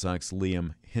White Sox,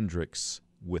 Liam Hendriks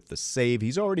with the save.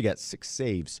 He's already got 6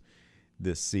 saves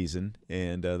this season,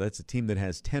 and that's a team that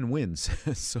has 10 wins.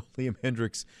 So Liam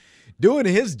Hendriks doing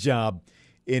his job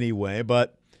anyway.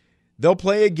 But they'll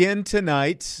play again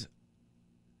tonight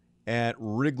at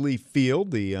Wrigley Field,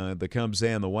 the Cubs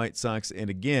and the White Sox. And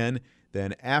again,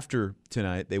 then after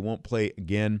tonight, they won't play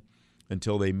again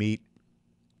until they meet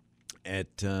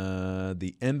at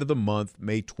the end of the month,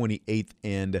 May 28th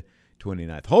and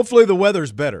 29th. Hopefully the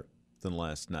weather's better than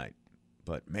last night.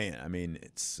 But, man, I mean,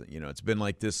 it's been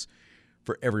like this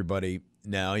for everybody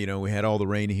now. We had all the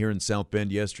rain here in South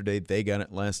Bend yesterday. They got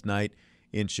it last night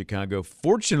in Chicago.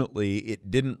 Fortunately,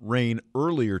 it didn't rain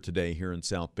earlier today here in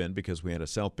South Bend because we had a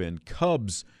South Bend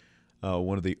Cubs,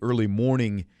 one of the early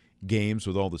morning games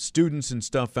with all the students and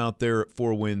stuff out there at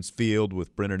Four Winds Field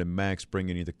with Brennan and Max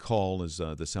bringing you the call as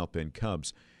the South Bend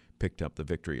Cubs picked up the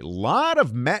victory. A lot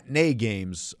of matinee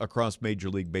games across Major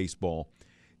League Baseball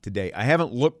today. I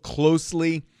haven't looked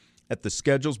closely at the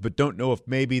schedules, but don't know if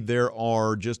maybe there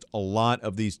are just a lot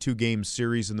of these 2-game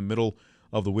series in the middle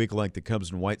of the week like the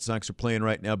Cubs and White Sox are playing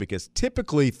right now, because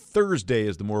typically Thursday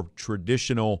is the more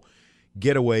traditional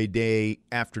getaway day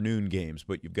afternoon games,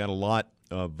 but you've got a lot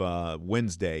of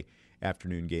Wednesday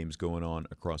afternoon games going on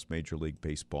across Major League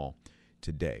Baseball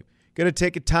today. Going to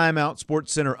take a timeout.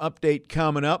 Sports Center update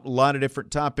coming up. A lot of different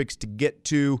topics to get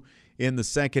to in the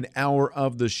second hour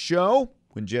of the show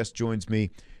when Jess joins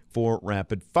me for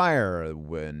Rapid Fire,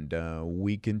 and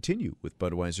we continue with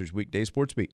Budweiser's Weekday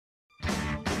Sports Beat.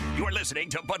 You're listening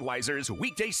to Budweiser's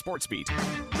Weekday Sports Beat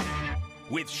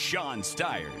with Sean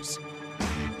Stiers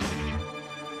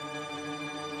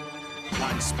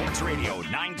on Sports Radio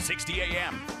 960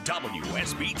 AM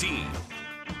WSBT.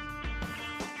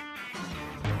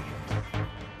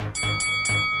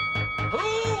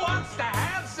 Who wants to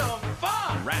have some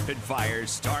fun? Rapid Fire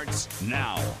starts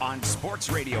now on Sports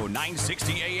Radio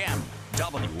 960 AM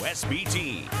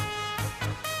WSBT.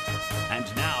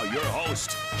 And now your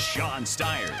host, Sean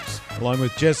Stiers. Along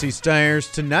with Jesse Stiers,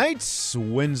 tonight's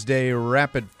Wednesday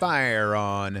Rapid Fire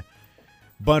on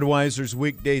Budweiser's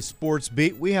Weekday Sports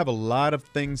Beat. We have a lot of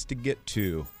things to get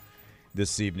to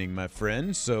this evening, my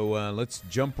friend, so let's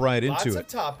jump right into it. Lots of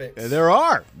topics. There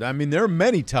are. I mean, there are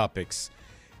many topics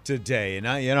today, and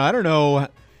I don't know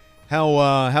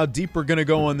how deep we're going to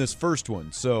go on this first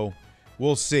one, so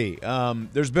we'll see.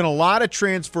 There's been a lot of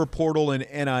transfer portal and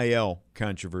NIL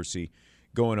controversy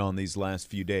going on these last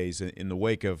few days in the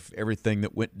wake of everything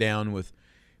that went down with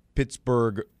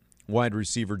Pittsburgh wide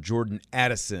receiver Jordan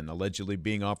Addison allegedly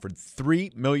being offered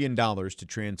 $3 million to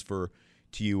transfer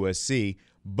to USC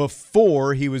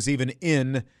before he was even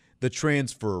in the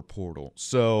transfer portal.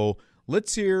 So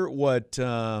let's hear what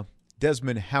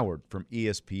Desmond Howard from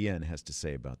ESPN has to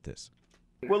say about this.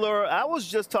 Well, Laura, I was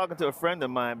just talking to a friend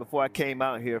of mine before I came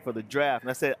out here for the draft, and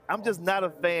I said, I'm just not a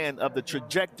fan of the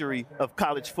trajectory of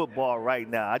college football right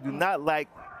now. I do not like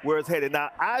where it's headed.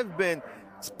 Now, I've been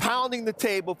pounding the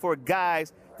table for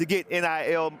guys to get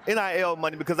NIL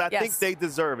money because I think they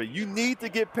deserve it. You need to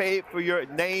get paid for your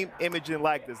name, image, and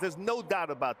likeness. There's no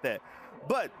doubt about that.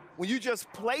 But when you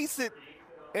just place it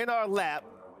in our lap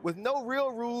with no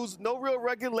real rules, no real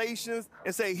regulations,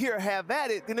 and say, here, have at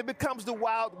it, then it becomes the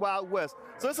wild, wild west.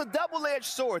 So it's a double-edged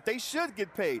sword. They should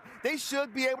get paid. They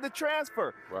should be able to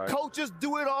transfer. Right. Coaches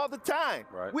do it all the time.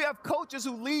 Right. We have coaches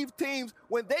who leave teams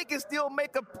when they can still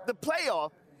make the playoff,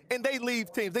 and they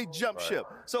leave teams. They jump ship.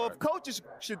 So if coaches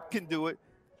can do it,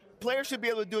 players should be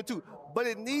able to do it too. But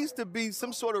it needs to be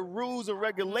some sort of rules and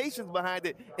regulations behind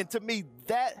it. And to me,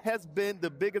 that has been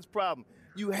the biggest problem.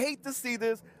 You hate to see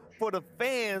this for the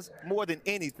fans more than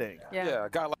anything. Yeah,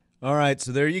 all right,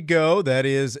 so there you go. That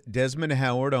is Desmond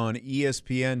Howard on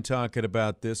ESPN talking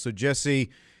about this. So Jesse,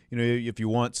 if you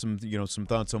want some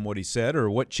thoughts on what he said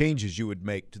or what changes you would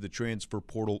make to the transfer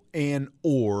portal and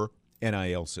or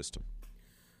NIL system.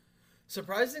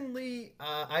 Surprisingly,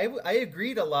 I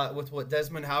agreed a lot with what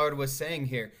Desmond Howard was saying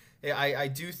here. I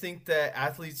do think that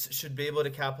athletes should be able to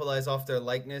capitalize off their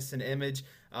likeness and image.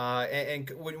 And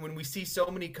when we see so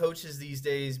many coaches these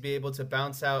days be able to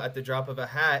bounce out at the drop of a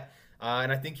hat,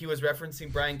 and I think he was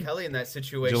referencing Brian Kelly in that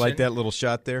situation. Did you like that little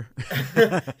shot there?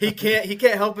 He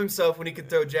can't help himself when he can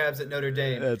throw jabs at Notre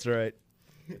Dame. That's right.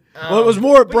 Well, it was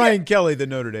more Brian Kelly than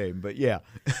Notre Dame, but yeah.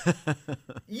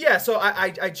 Yeah, so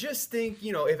I just think,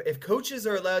 if coaches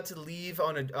are allowed to leave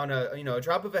on a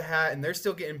drop of a hat and they're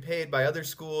still getting paid by other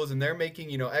schools and they're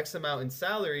making, X amount in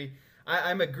salary,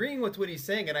 I'm agreeing with what he's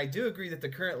saying, and I do agree that the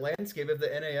current landscape of the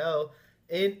NIL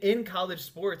in college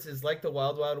sports is like the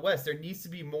Wild Wild West. There needs to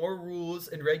be more rules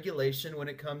and regulation when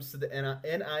it comes to the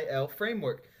NIL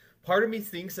framework. Part of me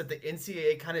thinks that the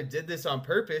NCAA kind of did this on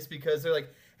purpose because they're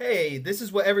like, hey, this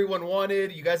is what everyone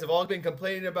wanted. You guys have all been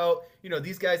complaining about,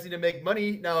 these guys need to make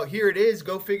money. Now, here it is.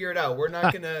 Go figure it out. We're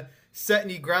not going to set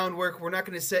any groundwork. We're not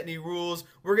going to set any rules.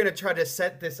 We're going to try to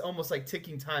set this almost like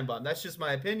ticking time bomb. That's just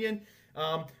my opinion.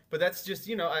 But that's just,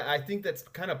 I think that's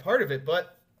kind of part of it.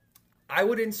 But I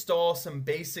would install some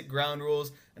basic ground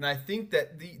rules, and I think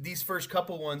that these first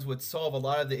couple ones would solve a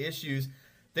lot of the issues.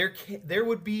 There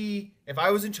would be, if I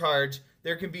was in charge,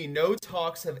 there can be no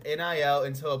talks of NIL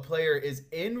until a player is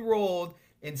enrolled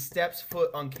and steps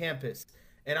foot on campus.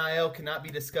 NIL cannot be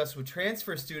discussed with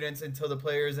transfer students until the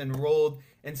player is enrolled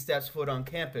and steps foot on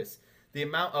campus. The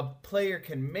amount a player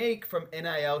can make from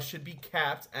NIL should be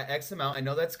capped at X amount. I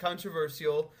know that's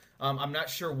controversial. I'm not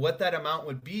sure what that amount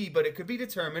would be, but it could be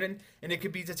determined, and it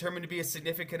could be determined to be a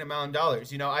significant amount of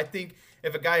dollars. I think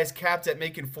if a guy is capped at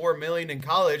making $4 million in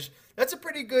college, that's a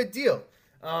pretty good deal.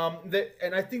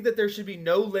 And I think that there should be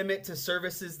no limit to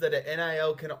services that an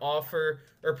NIL can offer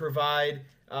or provide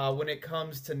when it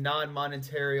comes to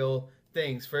non-monetary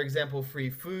things. For example, free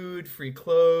food, free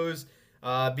clothes,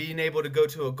 being able to go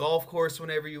to a golf course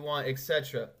whenever you want,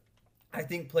 etc. I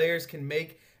think players can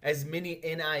make as many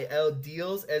NIL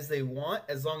deals as they want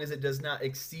as long as it does not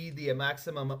exceed the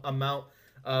maximum amount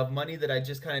of money that I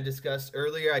just kind of discussed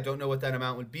earlier. I don't know what that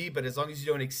amount would be, but as long as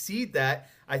you don't exceed that,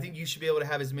 I think you should be able to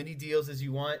have as many deals as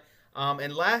you want.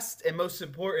 And last and most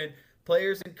important,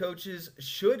 players and coaches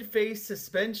should face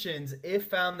suspensions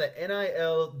if found that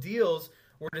NIL deals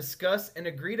were discussed and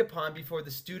agreed upon before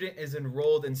the student is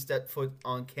enrolled and step foot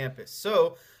on campus.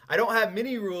 So I don't have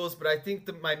many rules, but I think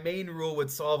that my main rule would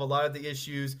solve a lot of the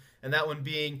issues, and that one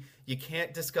being you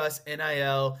can't discuss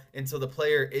NIL until the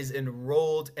player is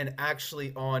enrolled and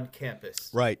actually on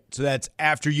campus. Right. So that's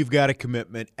after you've got a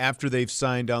commitment, after they've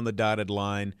signed on the dotted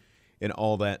line and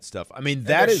all that stuff. I mean,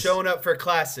 that is showing up for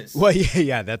classes. Well,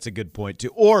 yeah, that's a good point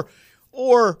too. Or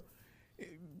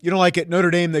like at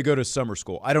Notre Dame, they go to summer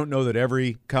school. I don't know that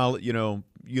every college,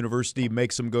 university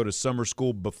makes them go to summer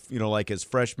school, like as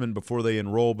freshmen before they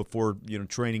enroll, before,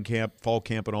 training camp, fall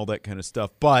camp, and all that kind of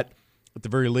stuff. But at the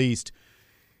very least,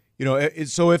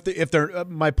 so if they're,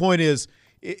 my point is,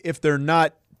 if they're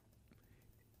not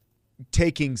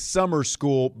taking summer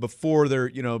school before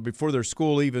their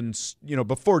school even,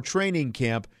 before training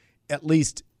camp, at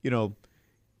least,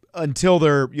 until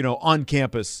they're, on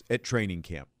campus at training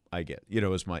camp. I get,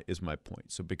 is my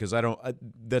point. So because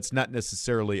that's not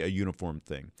necessarily a uniform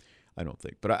thing, I don't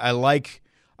think. But I like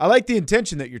the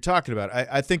intention that you're talking about.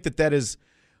 I think that is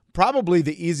probably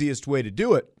the easiest way to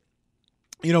do it.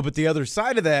 But the other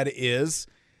side of that is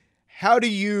how do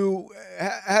you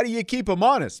keep them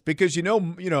honest? Because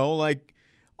like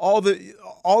all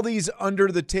these under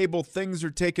the table things are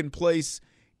taking place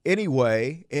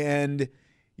anyway, and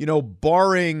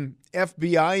barring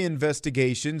FBI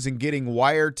investigations and getting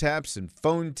wiretaps and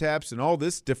phone taps and all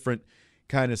this different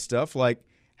kind of stuff, like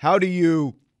how do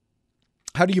you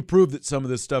prove that some of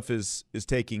this stuff is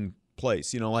taking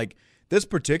place? Like this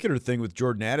particular thing with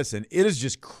Jordan Addison, it is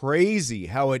just crazy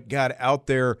how it got out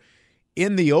there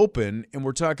in the open, and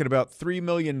we're talking about $3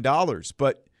 million.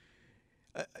 But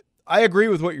I agree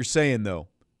with what you're saying, though.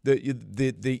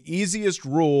 The easiest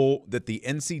rule that the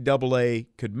NCAA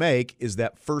could make is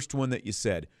that first one that you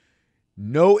said.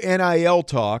 No NIL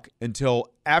talk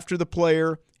until after the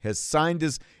player has signed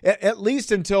at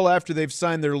least until after they've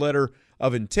signed their letter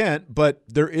of intent, but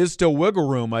there is still wiggle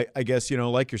room, I guess,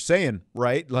 like you're saying,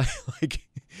 right? Like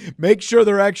make sure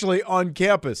they're actually on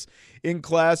campus in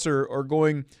class or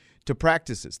going to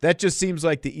practices. That just seems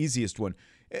like the easiest one.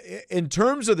 In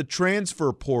terms of the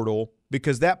transfer portal,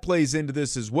 because that plays into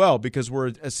this as well, because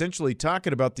we're essentially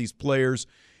talking about these players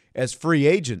as free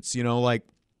agents, like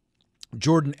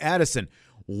Jordan Addison.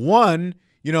 One,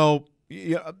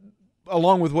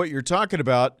 along with what you're talking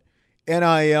about,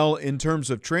 NIL in terms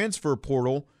of transfer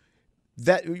portal,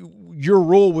 that your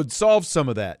rule would solve some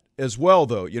of that as well,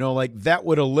 though. Like that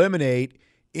would eliminate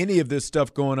any of this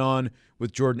stuff going on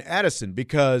with Jordan Addison,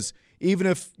 because even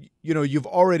if, you've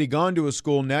already gone to a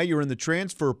school, now you're in the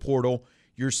transfer portal,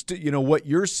 you're what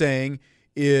you're saying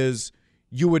is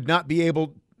you would not be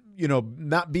able,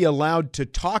 not be allowed to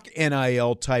talk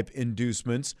NIL type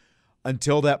inducements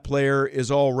until that player is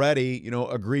already,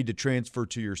 agreed to transfer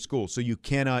to your school. So you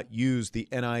cannot use the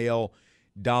NIL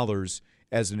dollars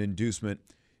as an inducement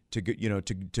to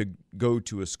go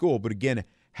to a school. But again,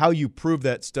 how you prove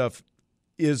that stuff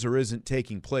is or isn't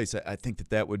taking place, I think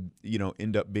that would,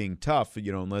 end up being tough,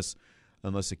 unless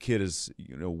a kid is,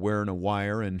 wearing a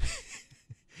wire and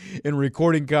and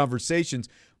recording conversations.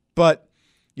 But,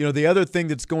 the other thing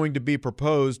that's going to be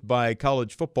proposed by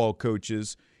college football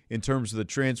coaches in terms of the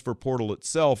transfer portal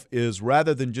itself is,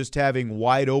 rather than just having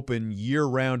wide open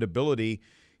year-round ability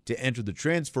to enter the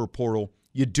transfer portal,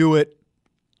 you do it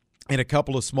in a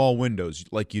couple of small windows.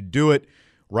 Like, you do it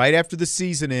right after the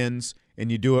season ends,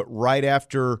 and you do it right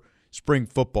after spring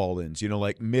football ends,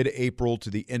 like mid-April to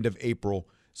the end of April,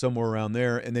 somewhere around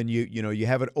there. And then you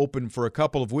have it open for a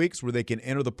couple of weeks where they can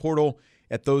enter the portal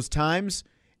at those times,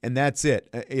 and that's it.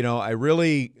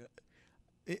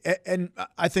 And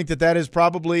I think that is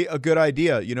probably a good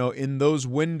idea, in those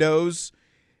windows,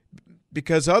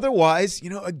 because otherwise,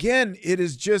 again, it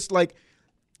is just like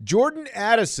Jordan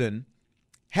Addison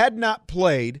had not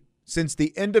played since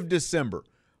the end of December.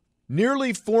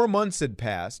 Nearly 4 months had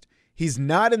passed. He's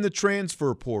not in the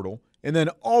transfer portal. And then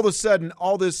all of a sudden,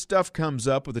 all this stuff comes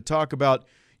up with the talk about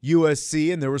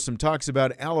USC, and there were some talks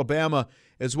about Alabama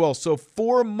as well. So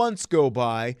 4 months go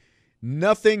by,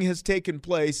 nothing has taken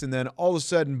place, and then all of a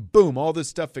sudden, boom, all this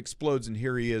stuff explodes, and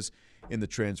here he is in the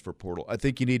transfer portal. I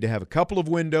think you need to have a couple of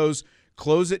windows,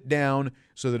 close it down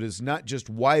so that it's not just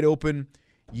wide open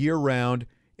year-round,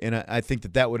 and I think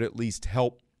that would at least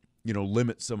help,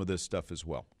 limit some of this stuff as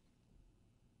well.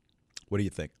 What do you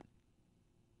think?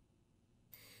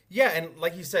 Yeah, and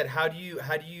like you said, how do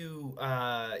you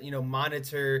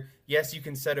monitor? Yes, you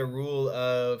can set a rule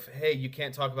of, hey, you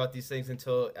can't talk about these things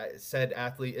until said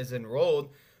athlete is enrolled.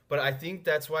 But I think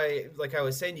that's why, like I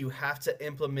was saying, you have to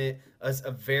implement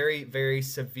a very, very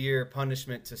severe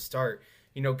punishment to start.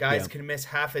 Guys can miss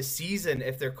half a season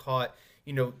if they're caught,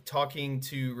 talking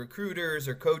to recruiters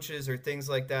or coaches or things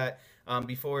like that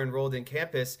before enrolled in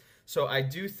campus. So I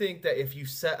do think that if you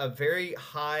set a very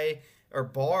high or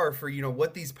bar for,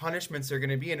 what these punishments are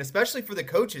going to be, and especially for the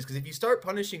coaches, because if you start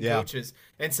punishing coaches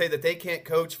and say that they can't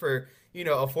coach for,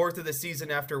 a fourth of the season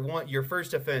after your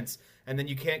first offense, and then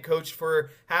you can't coach for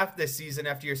half this season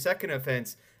after your second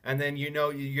offense, and then,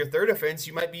 your third offense,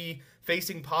 you might be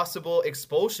facing possible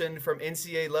expulsion from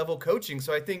NCAA level coaching.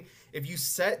 So I think if you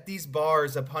set these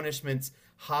bars of punishments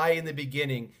high in the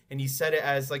beginning, and you set it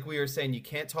as, like we were saying, you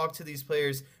can't talk to these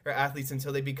players or athletes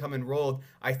until they become enrolled,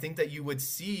 I think that you would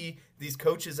see these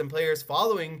coaches and players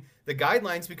following the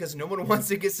guidelines, because no one wants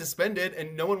to get suspended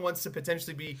and no one wants to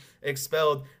potentially be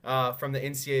expelled from the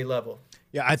NCAA level.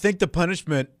 Yeah, I think the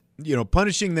punishment,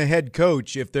 punishing the head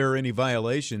coach if there are any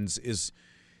violations is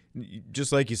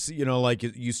just like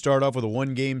you start off with a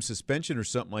 1-game suspension or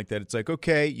something like that. It's like,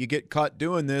 okay, you get caught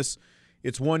doing this,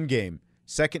 it's 1 game.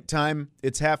 Second time,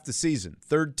 it's half the season.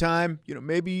 Third time,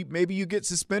 maybe you get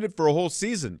suspended for a whole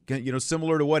season.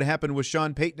 Similar to what happened with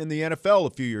Sean Payton in the NFL a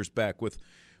few years back with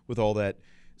all that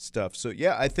stuff. So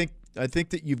yeah, I think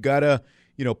that you've got to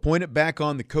point it back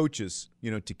on the coaches,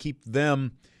 to keep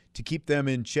them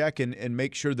in check and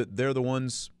make sure that they're the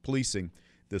ones policing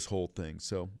this whole thing.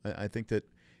 So I think that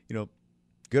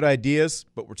good ideas,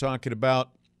 but we're talking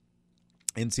about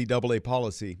NCAA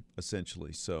policy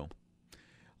essentially. So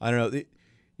I don't know.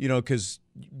 Because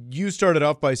you started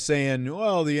off by saying,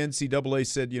 well, the NCAA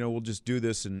said, we'll just do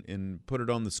this and put it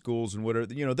on the schools and whatever.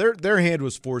 Their hand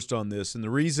was forced on this. And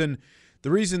the reason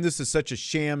this is such a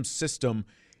sham system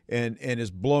and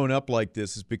is blown up like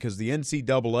this is because the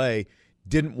NCAA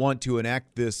didn't want to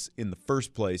enact this in the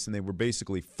first place, and they were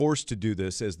basically forced to do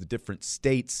this as the different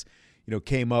states,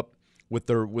 came up with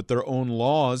their own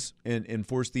laws and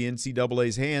forced the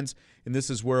NCAA's hands, and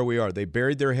this is where we are. They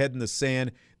buried their head in the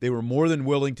sand. They were more than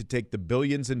willing to take the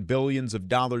billions and billions of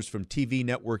dollars from TV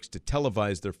networks to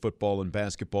televise their football and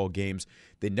basketball games.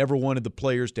 They never wanted the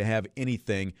players to have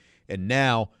anything, and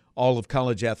now all of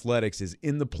college athletics is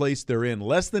in the place they're in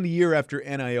less than a year after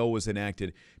NIL was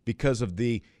enacted because of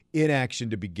the inaction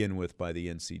to begin with by the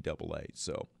NCAA.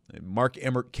 So Mark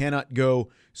Emmert cannot go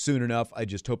soon enough. I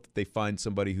just hope that they find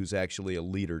somebody who's actually a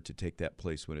leader to take that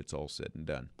place when it's all said and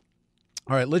done.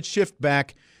 All right, let's shift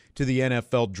back to the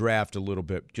NFL draft a little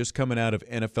bit. Just coming out of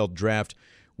NFL draft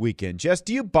weekend. Jess,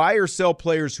 do you buy or sell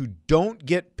players who don't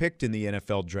get picked in the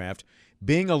NFL draft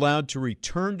being allowed to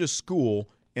return to school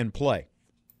and play?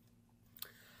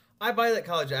 I buy that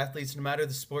college athletes, no matter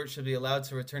the sport, should be allowed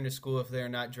to return to school if they are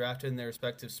not drafted in their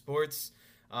respective sports.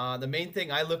 The main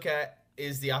thing I look at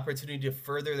is the opportunity to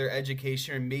further their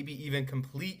education and maybe even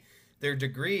complete their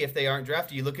degree if they aren't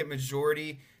drafted. You look at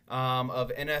majority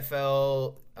of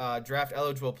NFL draft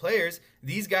eligible players,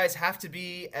 these guys have to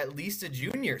be at least a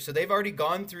junior. So they've already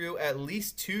gone through at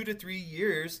least 2 to 3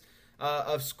 years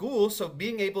of school. So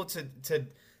being able to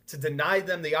deny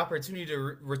them the opportunity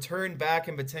to return back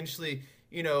and potentially,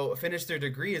 finish their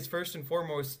degree is first and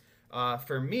foremost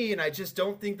for me. And I just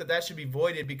don't think that should be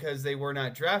voided because they were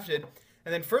not drafted.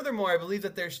 And then furthermore, I believe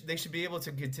that they should be able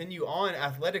to continue on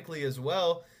athletically as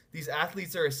well. These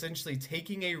athletes are essentially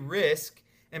taking a risk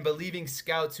and believing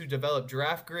scouts who develop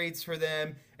draft grades for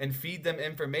them and feed them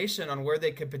information on where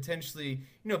they could potentially,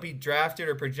 be drafted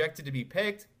or projected to be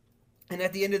picked. And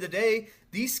at the end of the day,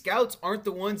 these scouts aren't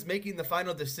the ones making the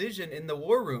final decision in the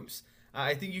war rooms.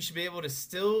 I think you should be able to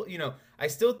still, I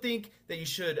still think that you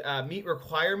should meet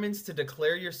requirements to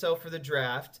declare yourself for the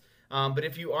draft. But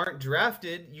if you aren't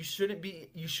drafted, you shouldn't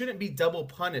be double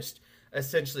punished.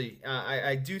 Essentially,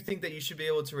 I do think that you should be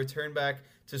able to return back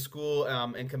to school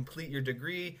and complete your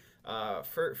degree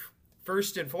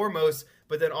first and foremost,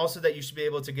 but then also that you should be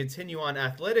able to continue on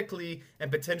athletically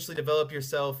and potentially develop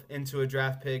yourself into a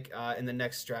draft pick in the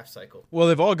next draft cycle. Well,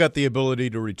 they've all got the ability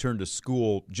to return to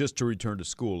school, just to return to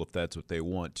school if that's what they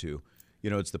want to.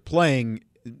 It's the playing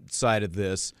side of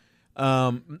this.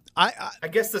 I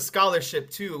guess the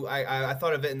scholarship too. I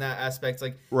thought of it in that aspect.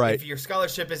 Like, right. If your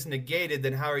scholarship is negated,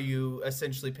 then how are you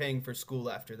essentially paying for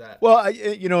school after that? Well,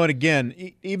 and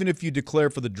again, even if you declare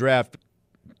for the draft,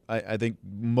 I think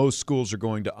most schools are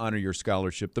going to honor your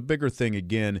scholarship. The bigger thing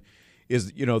again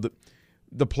is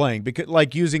the playing, because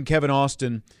like using Kevin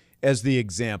Austin as the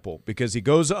example, because he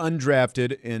goes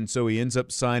undrafted and so he ends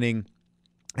up signing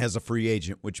as a free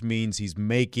agent, which means he's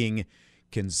making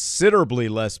considerably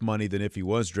less money than if he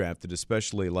was drafted,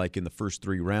 especially like in the first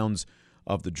 3 rounds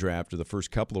of the draft or the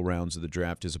first couple of rounds of the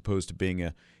draft, as opposed to being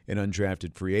an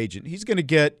undrafted free agent. He's going to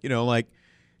get, like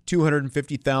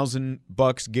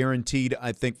 $250,000 guaranteed,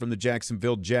 I think, from the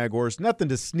Jacksonville Jaguars. Nothing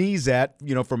to sneeze at,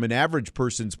 from an average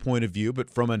person's point of view, but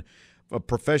from a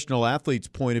professional athlete's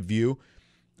point of view,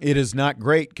 it is not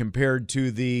great compared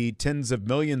to the tens of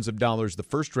millions of dollars the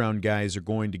first-round guys are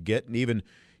going to get, and even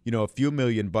a few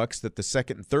 $1,000,000 that the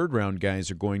second and third round guys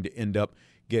are going to end up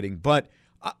getting. But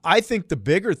I think the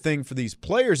bigger thing for these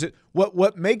players,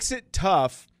 what makes it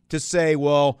tough to say,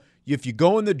 well, if you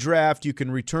go in the draft, you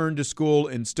can return to school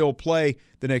and still play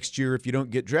the next year if you don't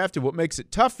get drafted. What makes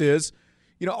it tough is,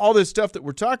 all this stuff that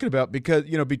we're talking about, because,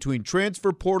 between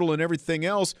transfer portal and everything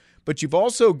else, but you've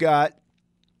also got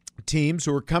teams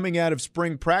who are coming out of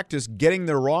spring practice, getting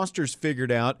their rosters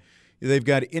figured out. They've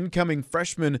got incoming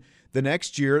freshmen the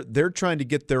next year. They're trying to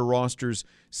get their rosters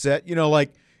set.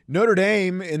 Like Notre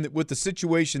Dame, with the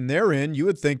situation they're in, you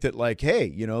would think that, like, hey,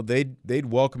 they'd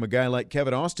welcome a guy like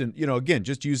Kevin Austin. Again,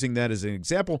 just using that as an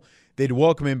example, they'd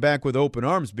welcome him back with open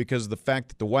arms because of the fact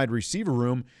that the wide receiver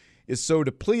room is so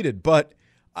depleted. But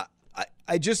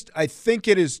I think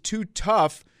it is too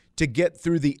tough to get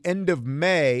through the end of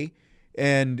May.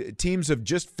 And teams have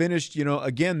just finished,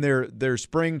 again, their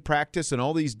spring practice and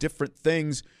all these different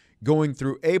things going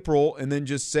through April, and then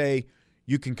just say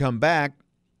you can come back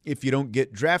if you don't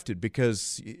get drafted.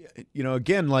 Because,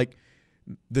 again, like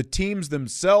the teams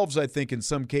themselves, I think in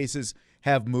some cases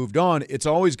have moved on. It's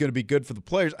always going to be good for the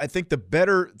players. I think the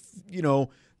better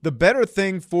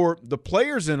thing for the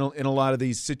players in a lot of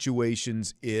these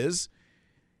situations is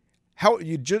how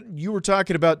you were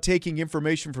talking about taking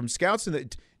information from scouts, and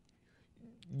that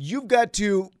you've got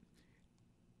to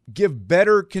give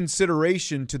better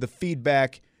consideration to the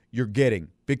feedback you're getting,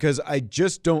 because I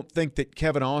just don't think that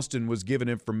Kevin Austin was given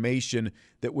information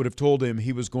that would have told him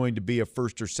he was going to be a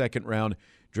first or second round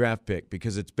draft pick,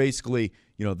 because it's basically,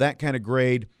 that kind of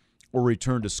grade or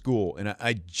return to school. And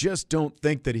I just don't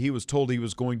think that he was told he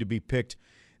was going to be picked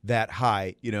that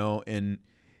high, and,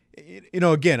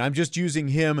 again, I'm just using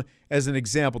him as an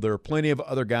example. There are plenty of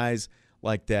other guys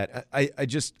like that.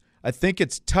 I think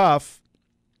it's tough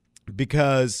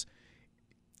because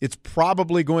it's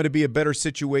probably going to be a better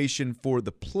situation for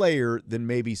the player than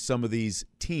maybe some of these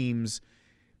teams,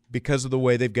 because of the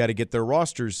way they've got to get their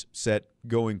rosters set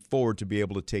going forward to be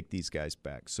able to take these guys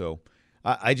back. So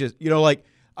I just,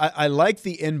 I like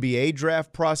the NBA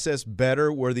draft process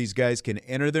better, where these guys can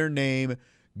enter their name,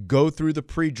 go through the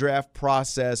pre-draft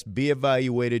process, be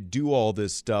evaluated, do all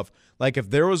this stuff. Like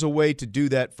if there was a way to do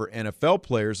that for NFL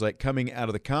players, like coming out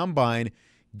of the combine,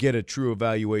 get a true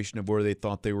evaluation of where they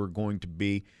thought they were going to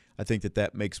be, I think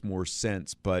that makes more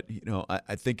sense. But,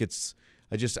 I think it's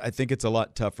a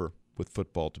lot tougher with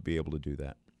football to be able to do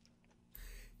that.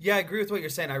 Yeah, I agree with what you're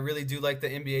saying. I really do like the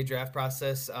NBA draft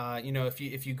process.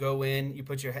 If you go in, you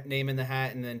put your name in the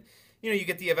hat, and then you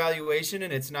get the evaluation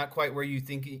and it's not quite where you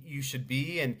think you should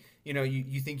be, and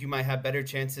you think you might have better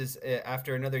chances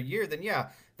after another year, then yeah,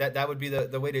 that would be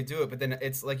the way to do it. But then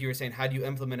it's like you were saying, how do you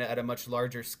implement it at a much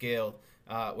larger scale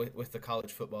with the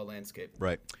college football landscape?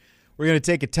 Right. We're going to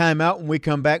take a timeout. When we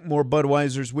come back, more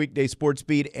Budweiser's Weekday Sports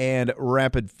Beat and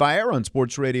Rapid Fire on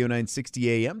Sports Radio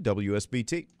 960 AM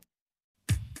WSBT.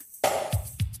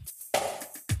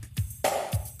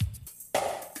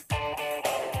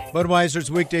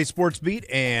 Budweiser's Weekday Sports Beat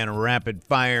and Rapid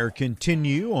Fire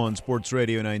continue on Sports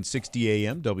Radio 960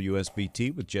 AM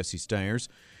WSBT with Jesse Stiers,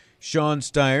 Sean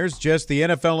Stiers. Jess, the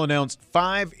NFL announced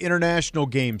 5 international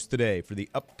games today for the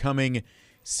upcoming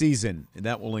season, and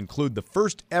that will include the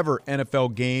first ever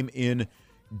NFL game in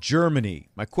Germany.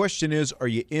 My question is, are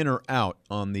you in or out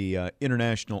on the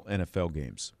international NFL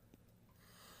games?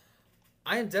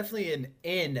 I am definitely an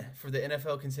in for the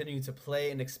NFL continuing to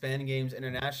play and expand games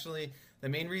internationally. The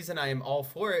main reason I am all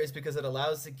for it is because it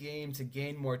allows the game to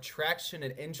gain more traction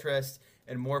and interest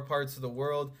in more parts of the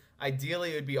world.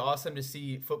 Ideally, it would be awesome to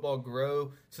see football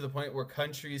grow to the point where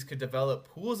countries could develop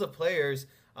pools of players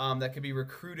that could be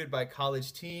recruited by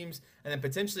college teams, and then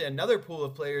potentially another pool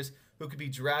of players who could be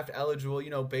draft eligible,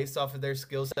 based off of their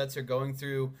skill sets or going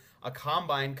through a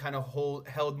combine kind of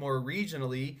held more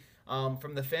regionally.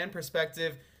 From the fan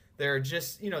perspective, they're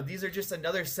just, these are just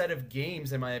another set of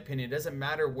games, in my opinion. It doesn't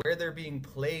matter where they're being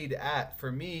played at,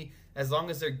 for me, as long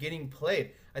as they're getting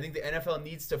played. I think the NFL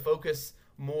needs to focus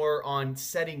more on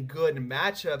setting good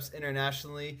matchups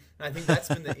internationally, and I think that's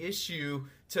been the issue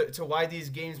to why these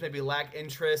games maybe lack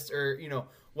interest, or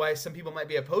why some people might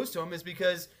be opposed to them, is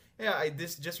because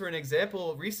this just for an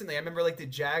example, recently I remember like the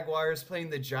Jaguars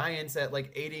playing the Giants at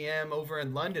like 8 a.m. over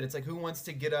in London. It's like, who wants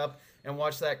to get up and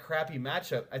watch that crappy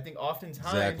matchup? I think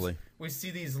oftentimes we see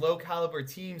these low caliber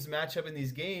teams match up in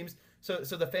these games, so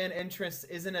the fan interest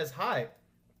isn't as high.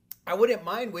 I wouldn't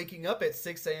mind waking up at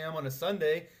 6 a.m. on a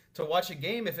Sunday to watch a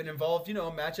game if it involved, a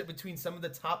matchup between some of the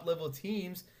top level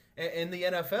teams in the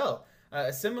NFL.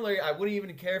 Similarly, I wouldn't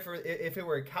even care if it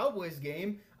were a Cowboys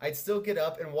game. I'd still get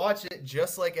up and watch it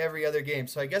just like every other game.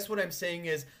 So I guess what I'm saying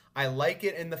is I like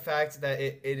it in the fact that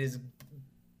it is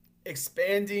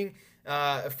expanding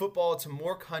football to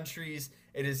more countries.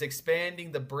 It is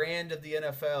expanding the brand of the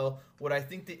NFL. What I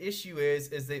think the issue is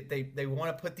they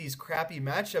want to put these crappy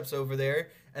matchups over there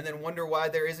and then wonder why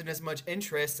there isn't as much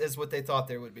interest as what they thought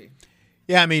there would be.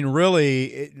 Yeah, I mean,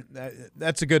 really,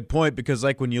 that's a good point, because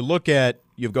like when you look at,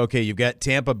 you've got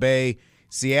Tampa Bay,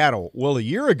 Seattle. Well, a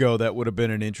year ago that would have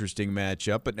been an interesting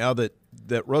matchup, but now that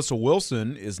Russell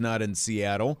Wilson is not in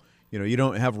Seattle, you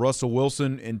don't have Russell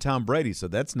Wilson and Tom Brady, so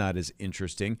that's not as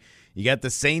interesting. You got the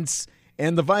Saints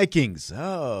and the Vikings.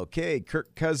 Oh, okay,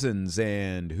 Kirk Cousins,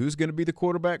 and who's going to be the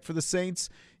quarterback for the Saints?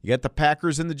 You got the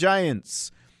Packers and the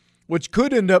Giants, which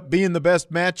could end up being the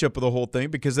best matchup of the whole thing,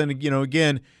 because then,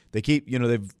 again, they keep,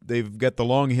 they've got the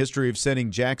long history of sending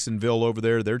Jacksonville over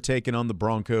there. They're taking on the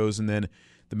Broncos, and then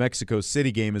the Mexico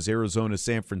City game is Arizona,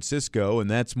 San Francisco, and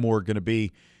that's more going to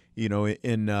be,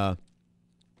 in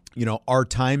our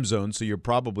time zone. So you're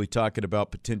probably talking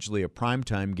about potentially a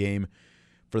primetime game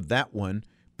for that one.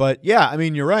 But yeah, I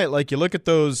mean, you're right. Like, you look at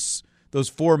those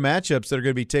 4 matchups that are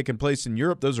going to be taking place in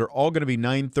Europe. Those are all going to be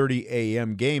 9:30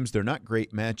 a.m. games. They're not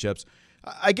great matchups.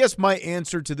 I guess my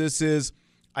answer to this is,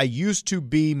 I used to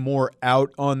be more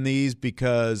out on these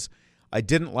because I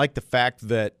didn't like the fact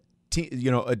that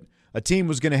a team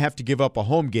was going to have to give up a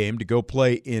home game to go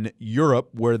play in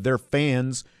Europe where their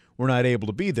fans were not able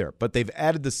to be there. But they've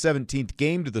added the 17th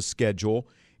game to the schedule,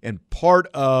 and part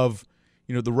of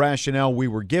the rationale we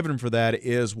were given for that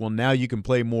is, well, now you can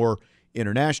play more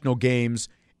international games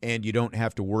and you don't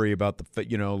have to worry about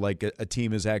like a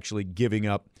team is actually giving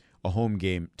up a home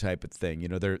game type of thing.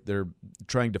 They're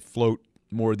trying to float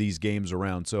more of these games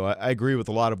around. So I agree with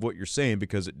a lot of what you're saying,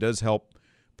 because it does help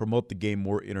promote the game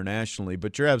more internationally.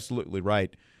 But you're absolutely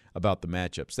right about the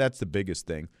matchups. That's the biggest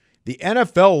thing. The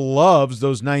NFL loves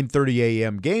those 9:30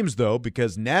 a.m. games, though,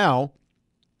 because now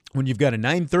when you've got a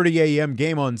 9:30 a.m.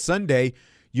 game on Sunday,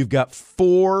 you've got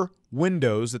 4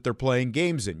 windows that they're playing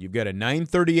games in. You've got a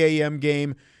 9:30 a.m.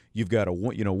 game. You've got a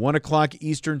 1 o'clock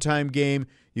Eastern time game.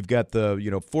 You've got the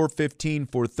 4:15,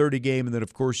 4:30 game, and then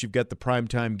of course you've got the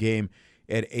primetime game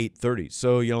at 8:30.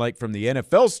 So like from the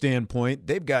NFL standpoint,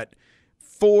 they've got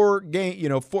 4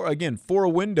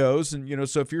 windows, and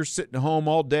so if you're sitting home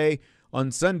all day on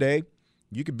Sunday,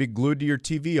 you could be glued to your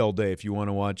TV all day if you want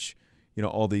to watch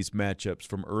all these matchups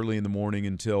from early in the morning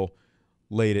until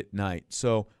late at night.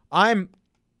 So I'm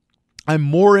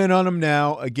more in on them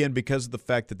now, again, because of the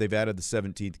fact that they've added the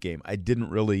 17th game. I didn't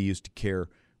really used to care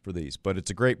for these. But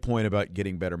it's a great point about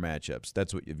getting better matchups.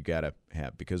 That's what you've got to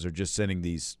have because they're just sending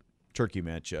these turkey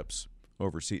matchups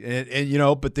overseas.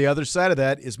 And but the other side of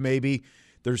that is maybe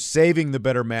they're saving the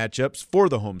better matchups for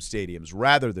the home stadiums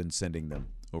rather than sending them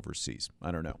overseas.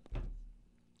 I don't know.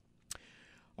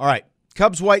 All right,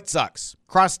 Cubs-White Sox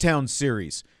Crosstown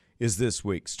Series is this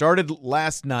week. Started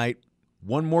last night,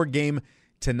 one more game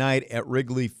tonight at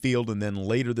Wrigley Field, and then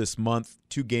later this month,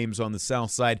 2 games on the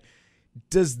south side.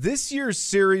 Does this year's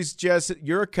series, Jess,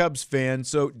 you're a Cubs fan,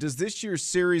 so does this year's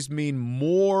series mean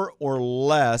more or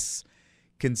less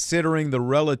considering the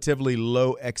relatively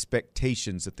low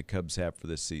expectations that the Cubs have for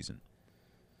this season?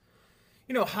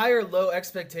 High or low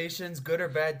expectations, good or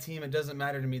bad team, it doesn't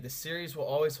matter to me. The series will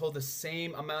always hold the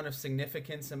same amount of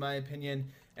significance, in my opinion,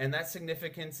 and that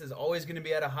significance is always going to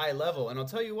be at a high level. And I'll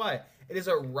tell you why. It is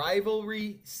a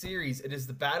rivalry series. It is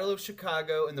the Battle of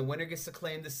Chicago, and the winner gets to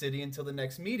claim the city until the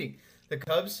next meeting. The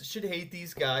Cubs should hate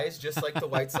these guys just like the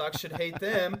White Sox should hate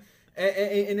them.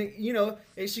 And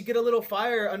it should get a little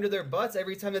fire under their butts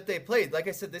every time that they play. Like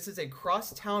I said, this is a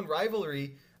crosstown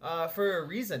rivalry for a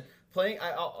reason.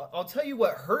 I'll tell you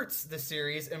what hurts the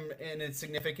series and its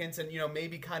significance, and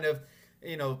maybe kind of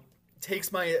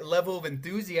takes my level of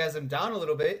enthusiasm down a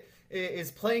little bit,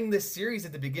 is playing this series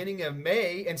at the beginning of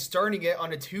May and starting it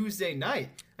on a Tuesday night.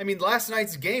 I mean, last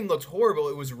night's game looked horrible.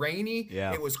 It was rainy.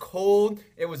 Yeah. It was cold.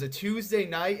 It was a Tuesday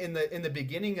night in the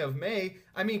beginning of May.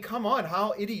 I mean, come on.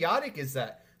 How idiotic is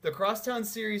that? The Crosstown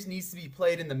Series needs to be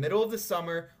played in the middle of the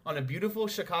summer on a beautiful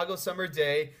Chicago summer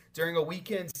day during a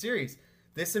weekend series.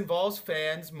 This involves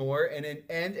fans more and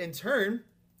in turn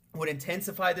would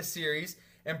intensify the series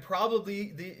and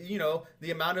probably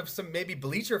the amount of some maybe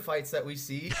bleacher fights that we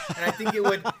see. And I think it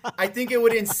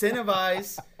would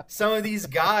incentivize some of these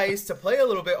guys to play a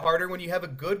little bit harder when you have a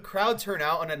good crowd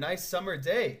turnout on a nice summer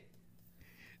day.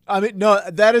 I mean, no,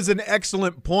 that is an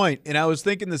excellent point. And I was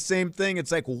thinking the same thing.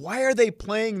 It's like, why are they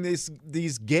playing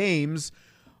these games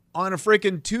on a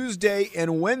freaking Tuesday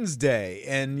and Wednesday?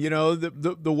 And,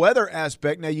 the weather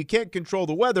aspect, now you can't control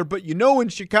the weather, but in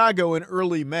Chicago in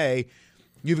early May,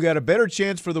 you've got a better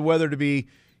chance for the weather to be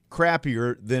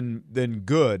crappier than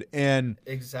good. And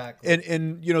exactly.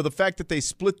 And the fact that they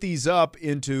split these up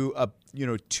into a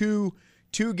two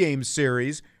game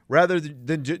series rather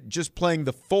than just playing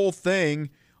the full thing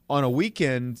on a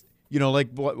weekend,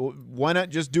 why not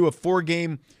just do a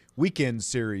 4-game weekend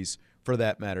series for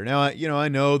that matter? Now, I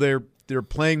know they're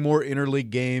playing more interleague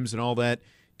games and all that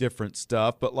different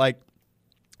stuff, but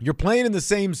you're playing in the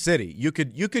same city. You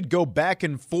could go back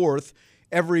and forth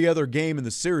every other game in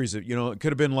the series. It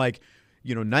could have been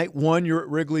night 1 you're at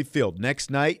Wrigley Field. Next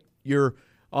night you're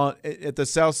at the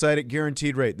south side at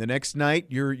Guaranteed Rate. The next night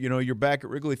you're back at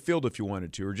Wrigley Field if you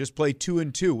wanted to, or just play 2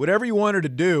 and 2, whatever you wanted to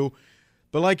do.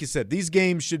 But like you said, these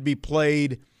games should be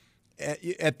played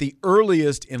at the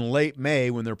earliest in late May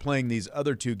when they're playing these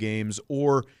other 2 games,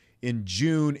 or in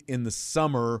June in the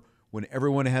summer when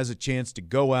everyone has a chance to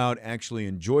go out, actually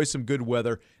enjoy some good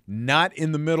weather, not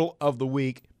in the middle of the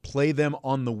week. Play them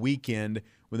on the weekend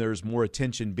when there's more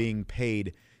attention being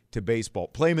paid to baseball.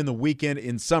 Play them in the weekend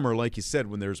in summer, like you said,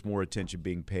 when there's more attention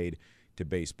being paid to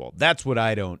baseball. That's what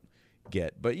I don't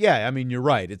get. But, yeah, I mean, you're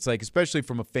right. It's like, especially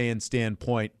from a fan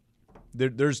standpoint,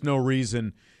 there's no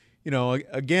reason.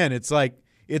 Again, it's like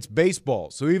it's baseball.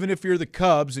 So even if you're the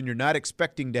Cubs and you're not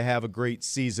expecting to have a great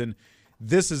season,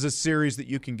 this is a series that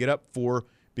you can get up for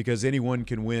because anyone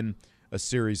can win a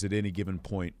series at any given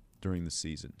point during the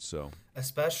season. So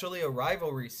especially a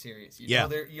rivalry series.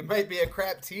 You might be a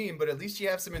crap team, but at least you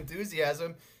have some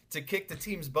enthusiasm to kick the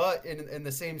team's butt in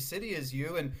the same city as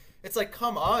you. And it's like,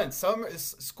 come on,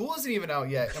 school isn't even out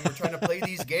yet, and we're trying to play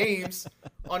these games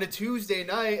on a Tuesday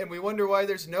night, and we wonder why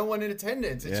there's no one in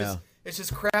attendance. It's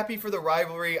just crappy for the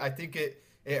rivalry. I think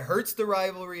it hurts the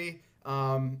rivalry.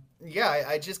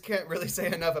 I just can't really say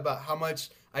enough about how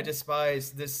much I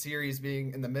despise this series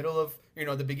being in the middle of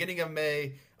the beginning of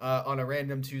May on a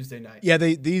random Tuesday night. Yeah,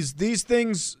 these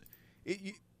things.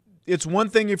 It's one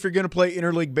thing if you're going to play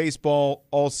interleague baseball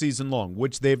all season long,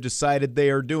 which they've decided they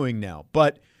are doing now,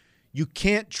 but you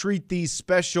can't treat these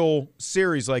special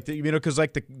series like that, because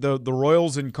the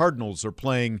Royals and Cardinals are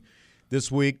playing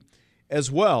this week as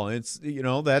well. It's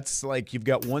that's like you've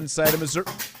got one side of Missouri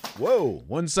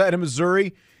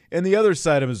and the other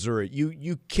side of Missouri.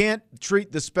 You can't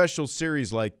treat the special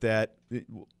series like that,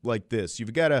 like this.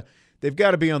 They've got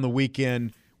to be on the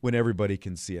weekend when everybody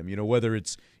can see them. Whether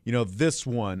it's this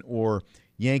one or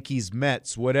Yankees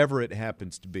Mets, whatever it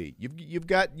happens to be. You've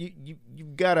got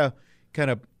to kind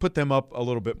of put them up a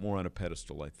little bit more on a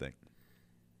pedestal, I think.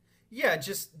 Yeah,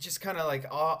 just kind of like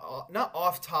not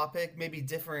off topic, maybe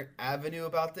different avenue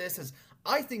about this is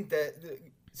I think that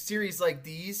series like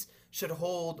these should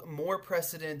hold more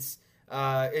precedence.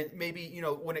 Maybe,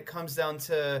 when it comes down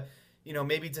to,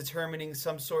 maybe determining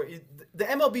some sort. The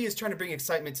MLB is trying to bring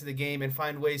excitement to the game and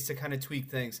find ways to kind of tweak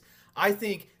things. I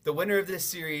think the winner of this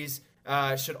series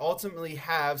should ultimately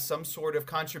have some sort of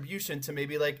contribution to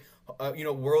maybe like,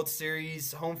 World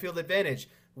Series home field advantage.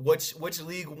 Which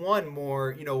league won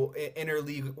more,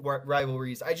 inter-league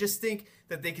rivalries. I just think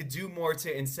that they could do more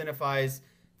to incentivize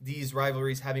these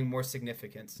rivalries having more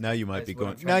significance. Now you might be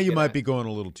going. Now you might be going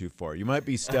a little too far. You might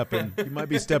be stepping. You might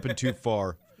be stepping too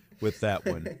far with that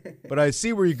one. But I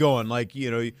see where you're going. Like,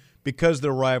 because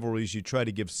they're rivalries, you try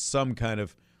to give some kind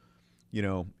of,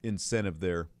 incentive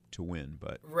there to win.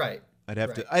 But right. I'd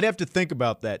have to think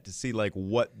about that to see like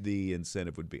what the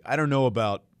incentive would be. I don't know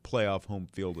about playoff home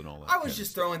field and all that. I was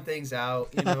just throwing things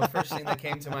out, first thing that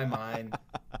came to my mind.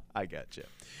 I gotcha.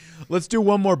 Let's do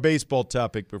one more baseball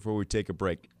topic before we take a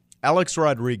break. Alex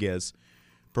Rodriguez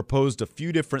proposed a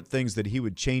few different things that he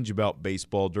would change about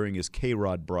baseball during his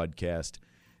K-Rod broadcast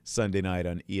Sunday night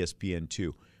on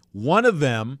ESPN2. One of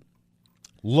them,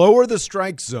 lower the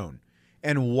strike zone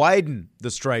and widen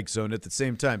the strike zone at the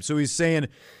same time. So he's saying,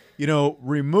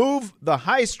 remove the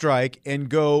high strike and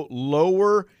go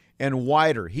lower and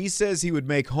wider. He says he would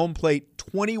make home plate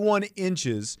 21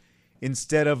 inches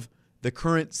instead of the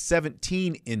current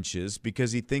 17 inches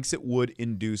because he thinks it would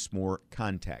induce more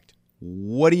contact.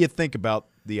 What do you think about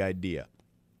the idea?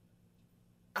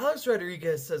 Alex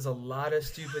Rodriguez says a lot of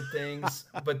stupid things,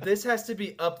 but this has to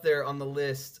be up there on the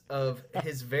list of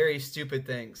his very stupid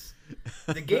things.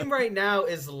 The game right now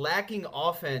is lacking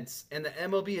offense, and the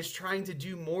MLB is trying to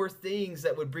do more things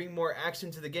that would bring more action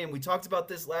to the game. We talked about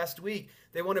this last week.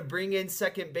 They want to bring in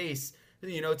second base, to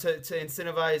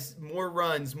incentivize more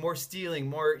runs, more stealing,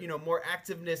 more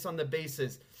activeness on the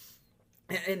bases.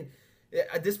 And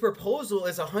this proposal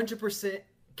is 100%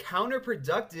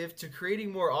 counterproductive to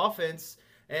creating more offense.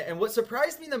 And what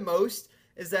surprised me the most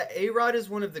is that A-Rod is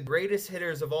one of the greatest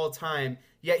hitters of all time,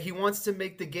 yet he wants to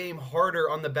make the game harder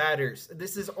on the batters.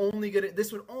 This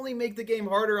would only make the game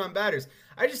harder on batters.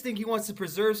 I just think he wants to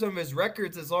preserve some of his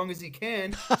records as long as he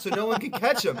can so no one can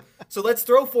catch him. So let's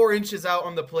throw 4 inches out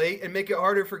on the plate and make it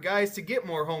harder for guys to get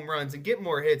more home runs and get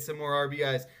more hits and more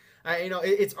RBIs.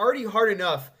 It's already hard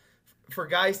enough for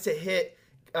guys to hit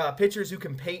pitchers who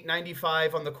can paint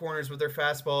 95 on the corners with their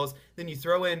fastballs. Then you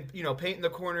throw in, paint in the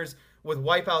corners with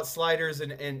wipeout sliders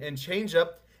and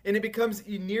changeup, and it becomes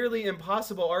nearly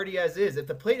impossible already as is. If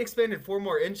the plate expanded 4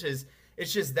 more inches,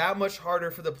 it's just that much harder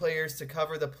for the players to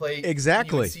cover the plate.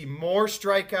 Exactly. You would see more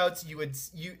strikeouts.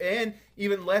 And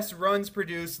even less runs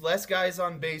produced, less guys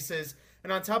on bases.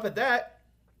 And on top of that,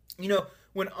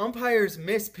 when umpires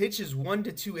miss pitches 1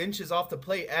 to 2 inches off the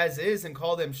plate as is and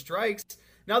call them strikes,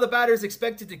 now the batter is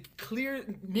expected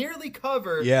to nearly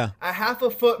cover a half a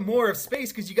foot more of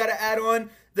space because you got to add on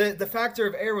the factor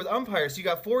of error with umpires. So you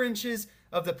got 4 inches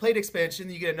of the plate expansion,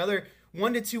 you get another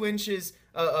 1 to 2 inches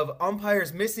of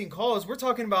umpires missing calls. We're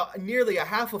talking about nearly a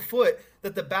half a foot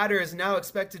that the batter is now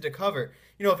expected to cover.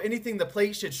 If anything, the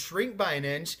plate should shrink by an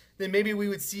inch, then maybe we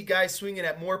would see guys swinging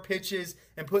at more pitches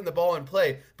and putting the ball in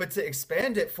play. But to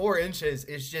expand it 4 inches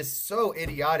is just so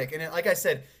idiotic. And like I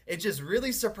said, it just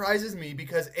really surprises me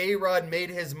because A-Rod made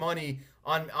his money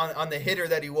on the hitter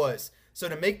that he was. So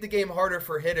to make the game harder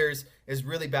for hitters is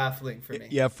really baffling for me.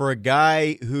 Yeah, for a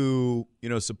guy who,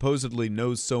 supposedly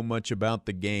knows so much about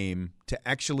the game, to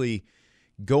actually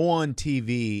go on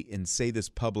TV and say this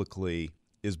publicly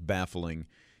is baffling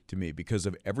to me because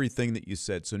of everything that you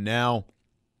said. So now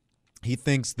he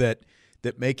thinks that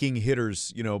making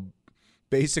hitters,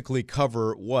 basically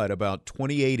cover about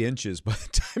 28 inches by the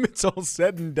time it's all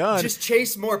said and done. Just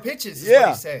chase more pitches is what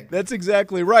he's saying. That's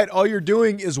exactly right. All you're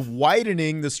doing is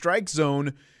widening the strike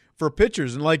zone for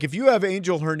pitchers. And like if you have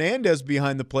Angel Hernandez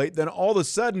behind the plate, then all of a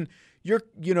sudden you're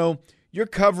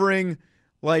covering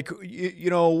like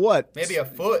what? Maybe a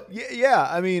foot. Yeah,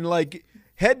 I mean like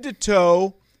head to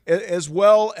toe as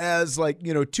well as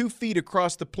 2 feet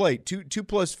across the plate, two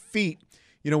plus feet.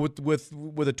 With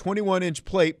a 21-inch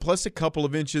plate plus a couple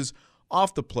of inches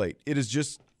off the plate. It is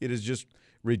just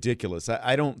ridiculous.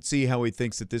 I don't see how he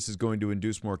thinks that this is going to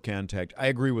induce more contact. I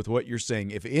agree with what you're saying.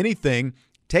 If anything,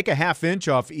 take a half inch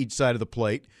off each side of the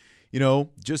plate.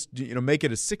 Just make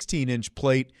it a 16-inch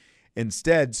plate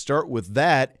instead. Start with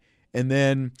that, and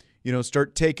then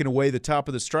start taking away the top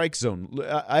of the strike zone.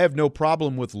 I have no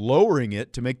problem with lowering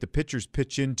it to make the pitchers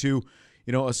pitch into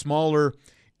a smaller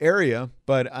area,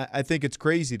 but I think it's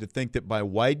crazy to think that by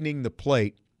widening the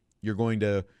plate, you're going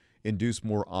to induce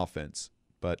more offense.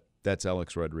 But that's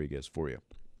Alex Rodriguez for you.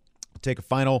 I'll take a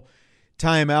final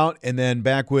timeout, and then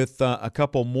back with a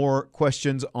couple more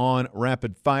questions on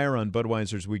Rapid Fire on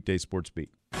Budweiser's Weekday Sports Beat.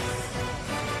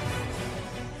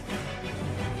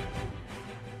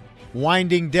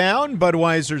 Winding down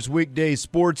Budweiser's Weekday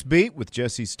Sports Beat with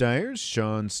Jesse Stiers,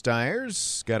 Sean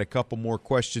Stiers. Got a couple more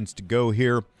questions to go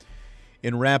here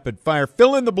in Rapid Fire.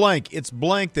 Fill in the blank. It's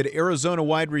blank that Arizona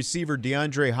wide receiver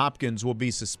DeAndre Hopkins will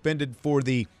be suspended for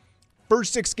the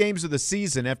first 6 games of the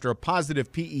season after a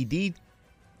positive PED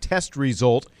test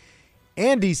result.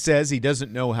 Andy says he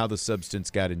doesn't know how the substance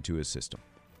got into his system.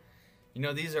 You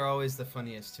know, these are always the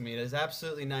funniest to me. It is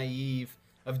absolutely naive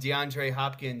of DeAndre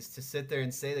Hopkins to sit there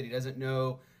and say that he doesn't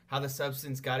know how the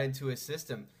substance got into his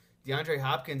system. DeAndre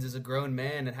Hopkins is a grown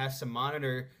man and has to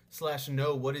monitor /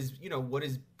 know what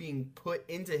is being put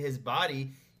into his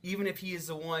body, even if he is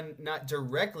the one not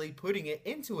directly putting it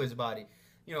into his body.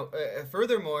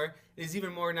 Furthermore, it is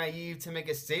even more naive to make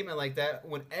a statement like that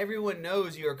when everyone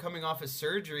knows you are coming off of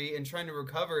surgery and trying to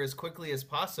recover as quickly as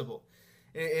possible.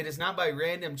 It is not by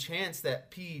random chance that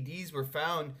PEDs were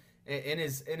found in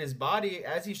his body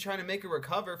as he's trying to make a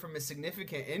recover from a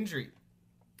significant injury.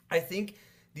 I think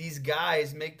these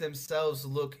guys make themselves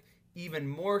look even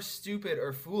more stupid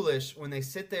or foolish when they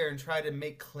sit there and try to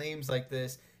make claims like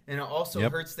this, and it also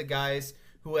hurts the guys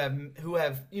who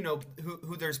have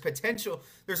there's potential.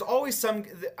 There's always some.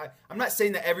 I'm not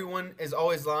saying that everyone is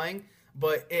always lying,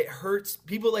 but it hurts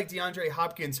people like DeAndre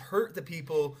Hopkins. Hurt the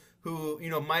people who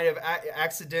might have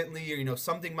accidentally or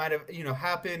something might have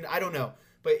happened. I don't know,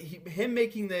 but him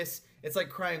making this, it's like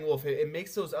crying wolf. It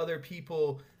makes those other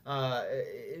people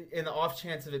in the off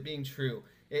chance of it being true.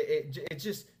 It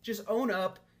just own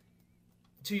up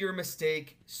to your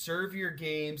mistake, serve your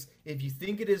games. If you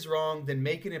think it is wrong, then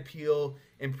make an appeal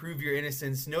and prove your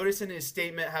innocence. Notice in his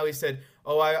statement how he said,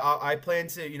 I plan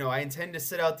to, I intend to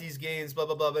sit out these games, blah,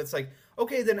 blah, blah. But it's like,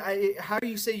 okay, then how do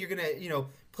you say you're going to,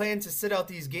 plan to sit out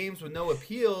these games with no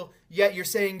appeal, yet you're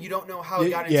saying you don't know how it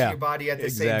got into your body at the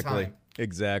same time?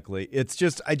 Exactly. It's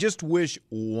just, I just wish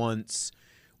once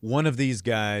one of these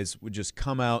guys would just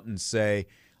come out and say,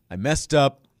 I messed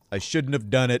up, I shouldn't have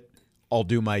done it, I'll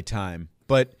do my time.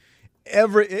 But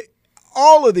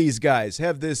all of these guys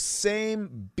have this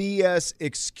same BS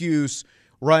excuse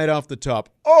right off the top.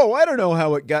 Oh, I don't know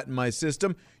how it got in my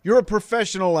system. You're a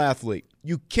professional athlete.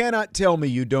 You cannot tell me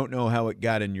you don't know how it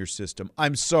got in your system.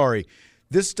 I'm sorry.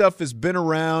 This stuff has been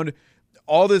around.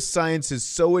 All this science is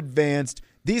so advanced.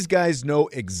 These guys know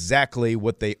exactly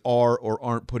what they are or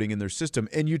aren't putting in their system.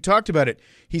 And you talked about it.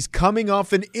 He's coming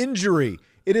off an injury.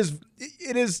 It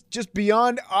is just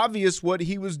beyond obvious what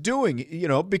he was doing,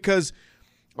 because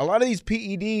a lot of these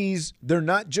PEDs, they're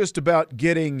not just about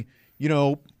getting,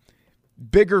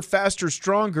 bigger, faster,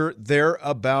 stronger. They're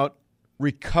about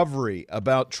recovery,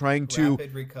 about trying to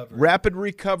rapid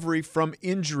recovery from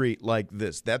injury like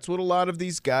this. That's what a lot of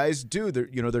these guys do.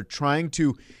 They're trying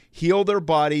to heal their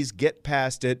bodies, get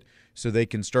past it so they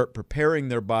can start preparing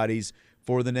their bodies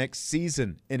for the next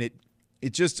season. And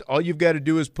it just, all you've got to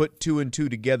do is put 2 and 2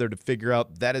 together to figure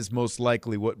out that is most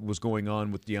likely what was going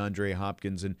on with DeAndre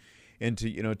Hopkins, and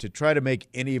to try to make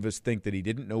any of us think that he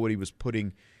didn't know what he was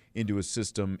putting into his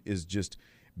system is just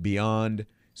beyond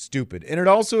stupid. And it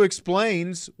also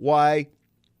explains why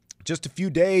just a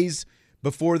few days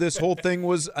before this whole thing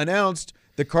was announced,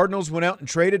 the Cardinals went out and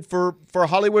traded for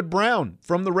Hollywood Brown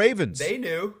from the Ravens. They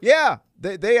knew. Yeah,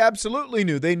 they absolutely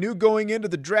knew. They knew going into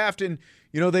the draft, and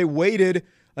they waited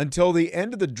until the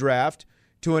end of the draft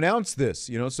to announce this,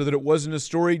 so that it wasn't a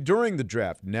story during the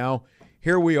draft. Now,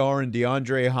 here we are in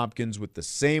DeAndre Hopkins with the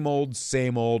same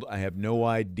old. I have no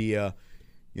idea,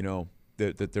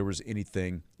 that there was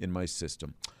anything in my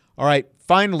system. All right,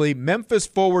 finally, Memphis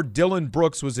forward Dylan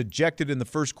Brooks was ejected in the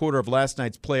first quarter of last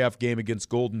night's playoff game against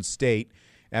Golden State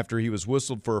after he was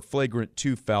whistled for a flagrant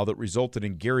 2 foul that resulted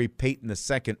in Gary Payton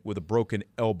II with a broken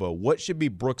elbow. What should be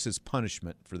Brooks'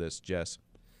 punishment for this, Jess?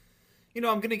 I'm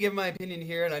going to give my opinion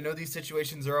here, and I know these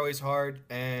situations are always hard,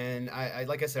 and I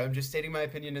like I said, I'm just stating my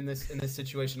opinion in this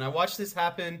situation. I watched this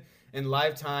happen in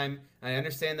live time. I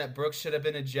understand that Brooks should have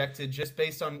been ejected just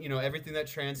based on, everything that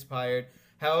transpired.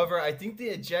 However, I think the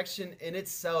ejection in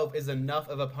itself is enough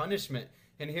of a punishment,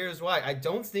 and here's why. I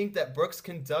don't think that Brooks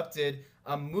conducted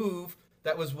a move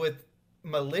that was with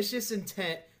malicious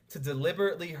intent to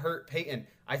deliberately hurt Payton.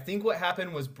 I think what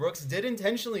happened was Brooks did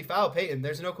intentionally foul Payton.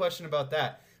 There's no question about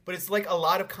that. But it's like a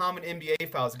lot of common NBA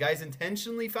fouls. Guys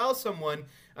intentionally foul someone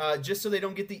just so they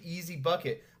don't get the easy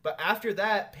bucket. But after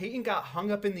that, Payton got hung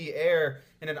up in the air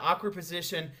in an awkward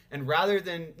position, and rather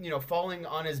than falling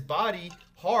on his body,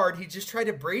 hard. He just tried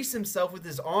to brace himself with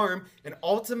his arm and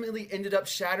ultimately ended up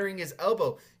shattering his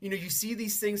elbow. You see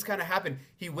these things kind of happen.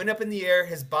 He went up in the air.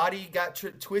 His body got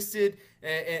twisted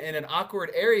in an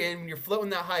awkward area. And when you're floating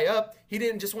that high up, he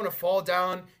didn't just want to fall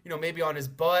down, maybe on his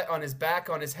butt, on his back,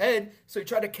 on his head. So he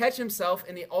tried to catch himself,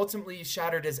 and he ultimately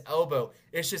shattered his elbow.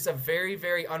 It's just a very,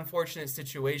 very unfortunate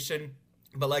situation.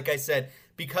 But like I said,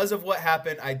 because of what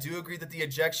happened, I do agree that the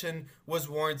ejection was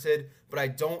warranted, but I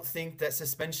don't think that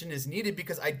suspension is needed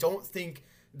because I don't think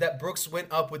that Brooks went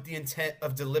up with the intent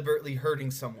of deliberately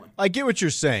hurting someone. I get what you're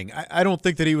saying. I don't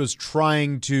think that he was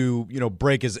trying to,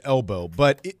 break his elbow,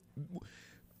 but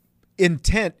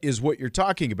intent is what you're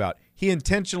talking about. He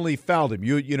intentionally fouled him.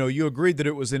 You agreed that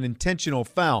it was an intentional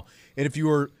foul. And if you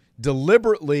were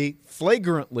deliberately,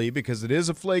 flagrantly, because it is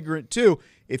a flagrant too,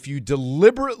 if you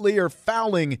deliberately are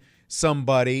fouling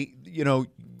somebody,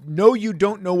 no, you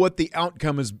don't know what the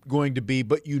outcome is going to be,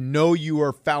 but you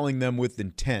are fouling them with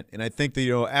intent. And I think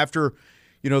that, after,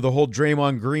 the whole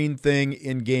Draymond Green thing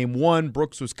in game one,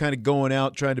 Brooks was kind of going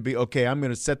out trying to be, okay, I'm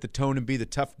going to set the tone and be the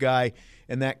tough guy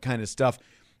and that kind of stuff.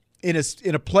 In a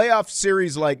playoff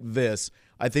series like this,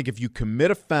 I think if you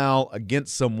commit a foul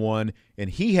against someone and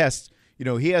he has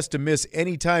to miss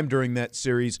any time during that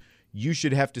series, you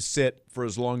should have to sit for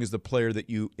as long as the player that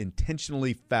you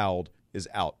intentionally fouled is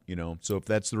out, So if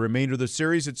that's the remainder of the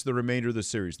series, it's the remainder of the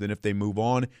series. Then if they move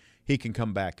on, he can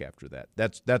come back after that.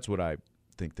 That's what I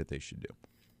think that they should do.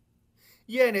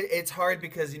 Yeah, and it's hard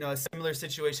because, a similar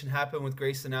situation happened with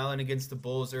Grayson Allen against the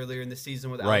Bulls earlier in the season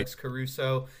with Alex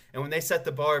Caruso. And when they set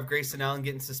the bar of Grayson Allen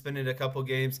getting suspended a couple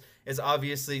games, is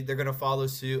obviously they're going to follow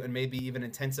suit and maybe even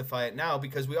intensify it now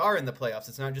because we are in the playoffs.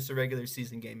 It's not just a regular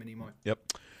season game anymore. Yep.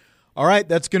 All right,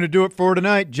 that's going to do it for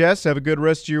tonight. Jess, have a good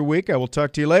rest of your week. I will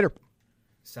talk to you later.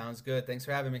 Sounds good. Thanks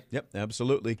for having me. Yep,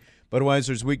 absolutely.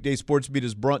 Budweiser's Weekday Sports Beat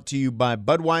is brought to you by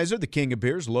Budweiser, the king of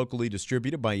beers, locally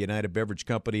distributed by United Beverage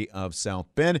Company of South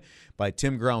Bend, by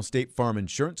Tim Grau State Farm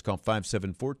Insurance. Call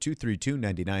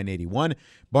 574-232-9981.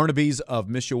 Barnaby's of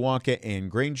Mishawaka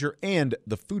and Granger, and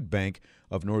the Food Bank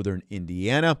of Northern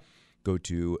Indiana. Go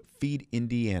to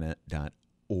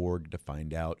feedindiana.org to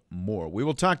find out more. We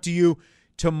will talk to you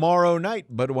tomorrow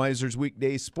night. Budweiser's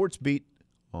Weekday Sports Beat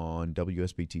on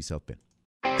WSBT South Bend.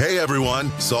 Hey everyone,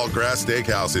 Saltgrass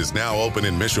Steakhouse is now open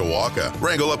in Mishawaka.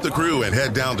 Wrangle up the crew and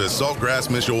head down to Saltgrass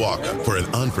Mishawaka for an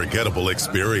unforgettable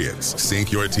experience.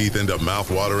 Sink your teeth into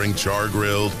mouth-watering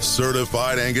char-grilled,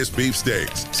 certified Angus beef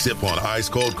steaks. Sip on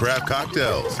ice-cold craft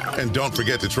cocktails. And don't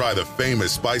forget to try the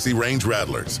famous spicy range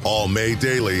rattlers, all made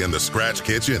daily in the Scratch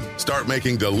Kitchen. Start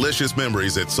making delicious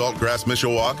memories at Saltgrass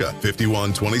Mishawaka,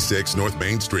 5126 North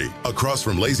Main Street, across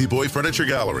from Lazy Boy Furniture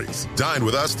Galleries. Dine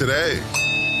with us today.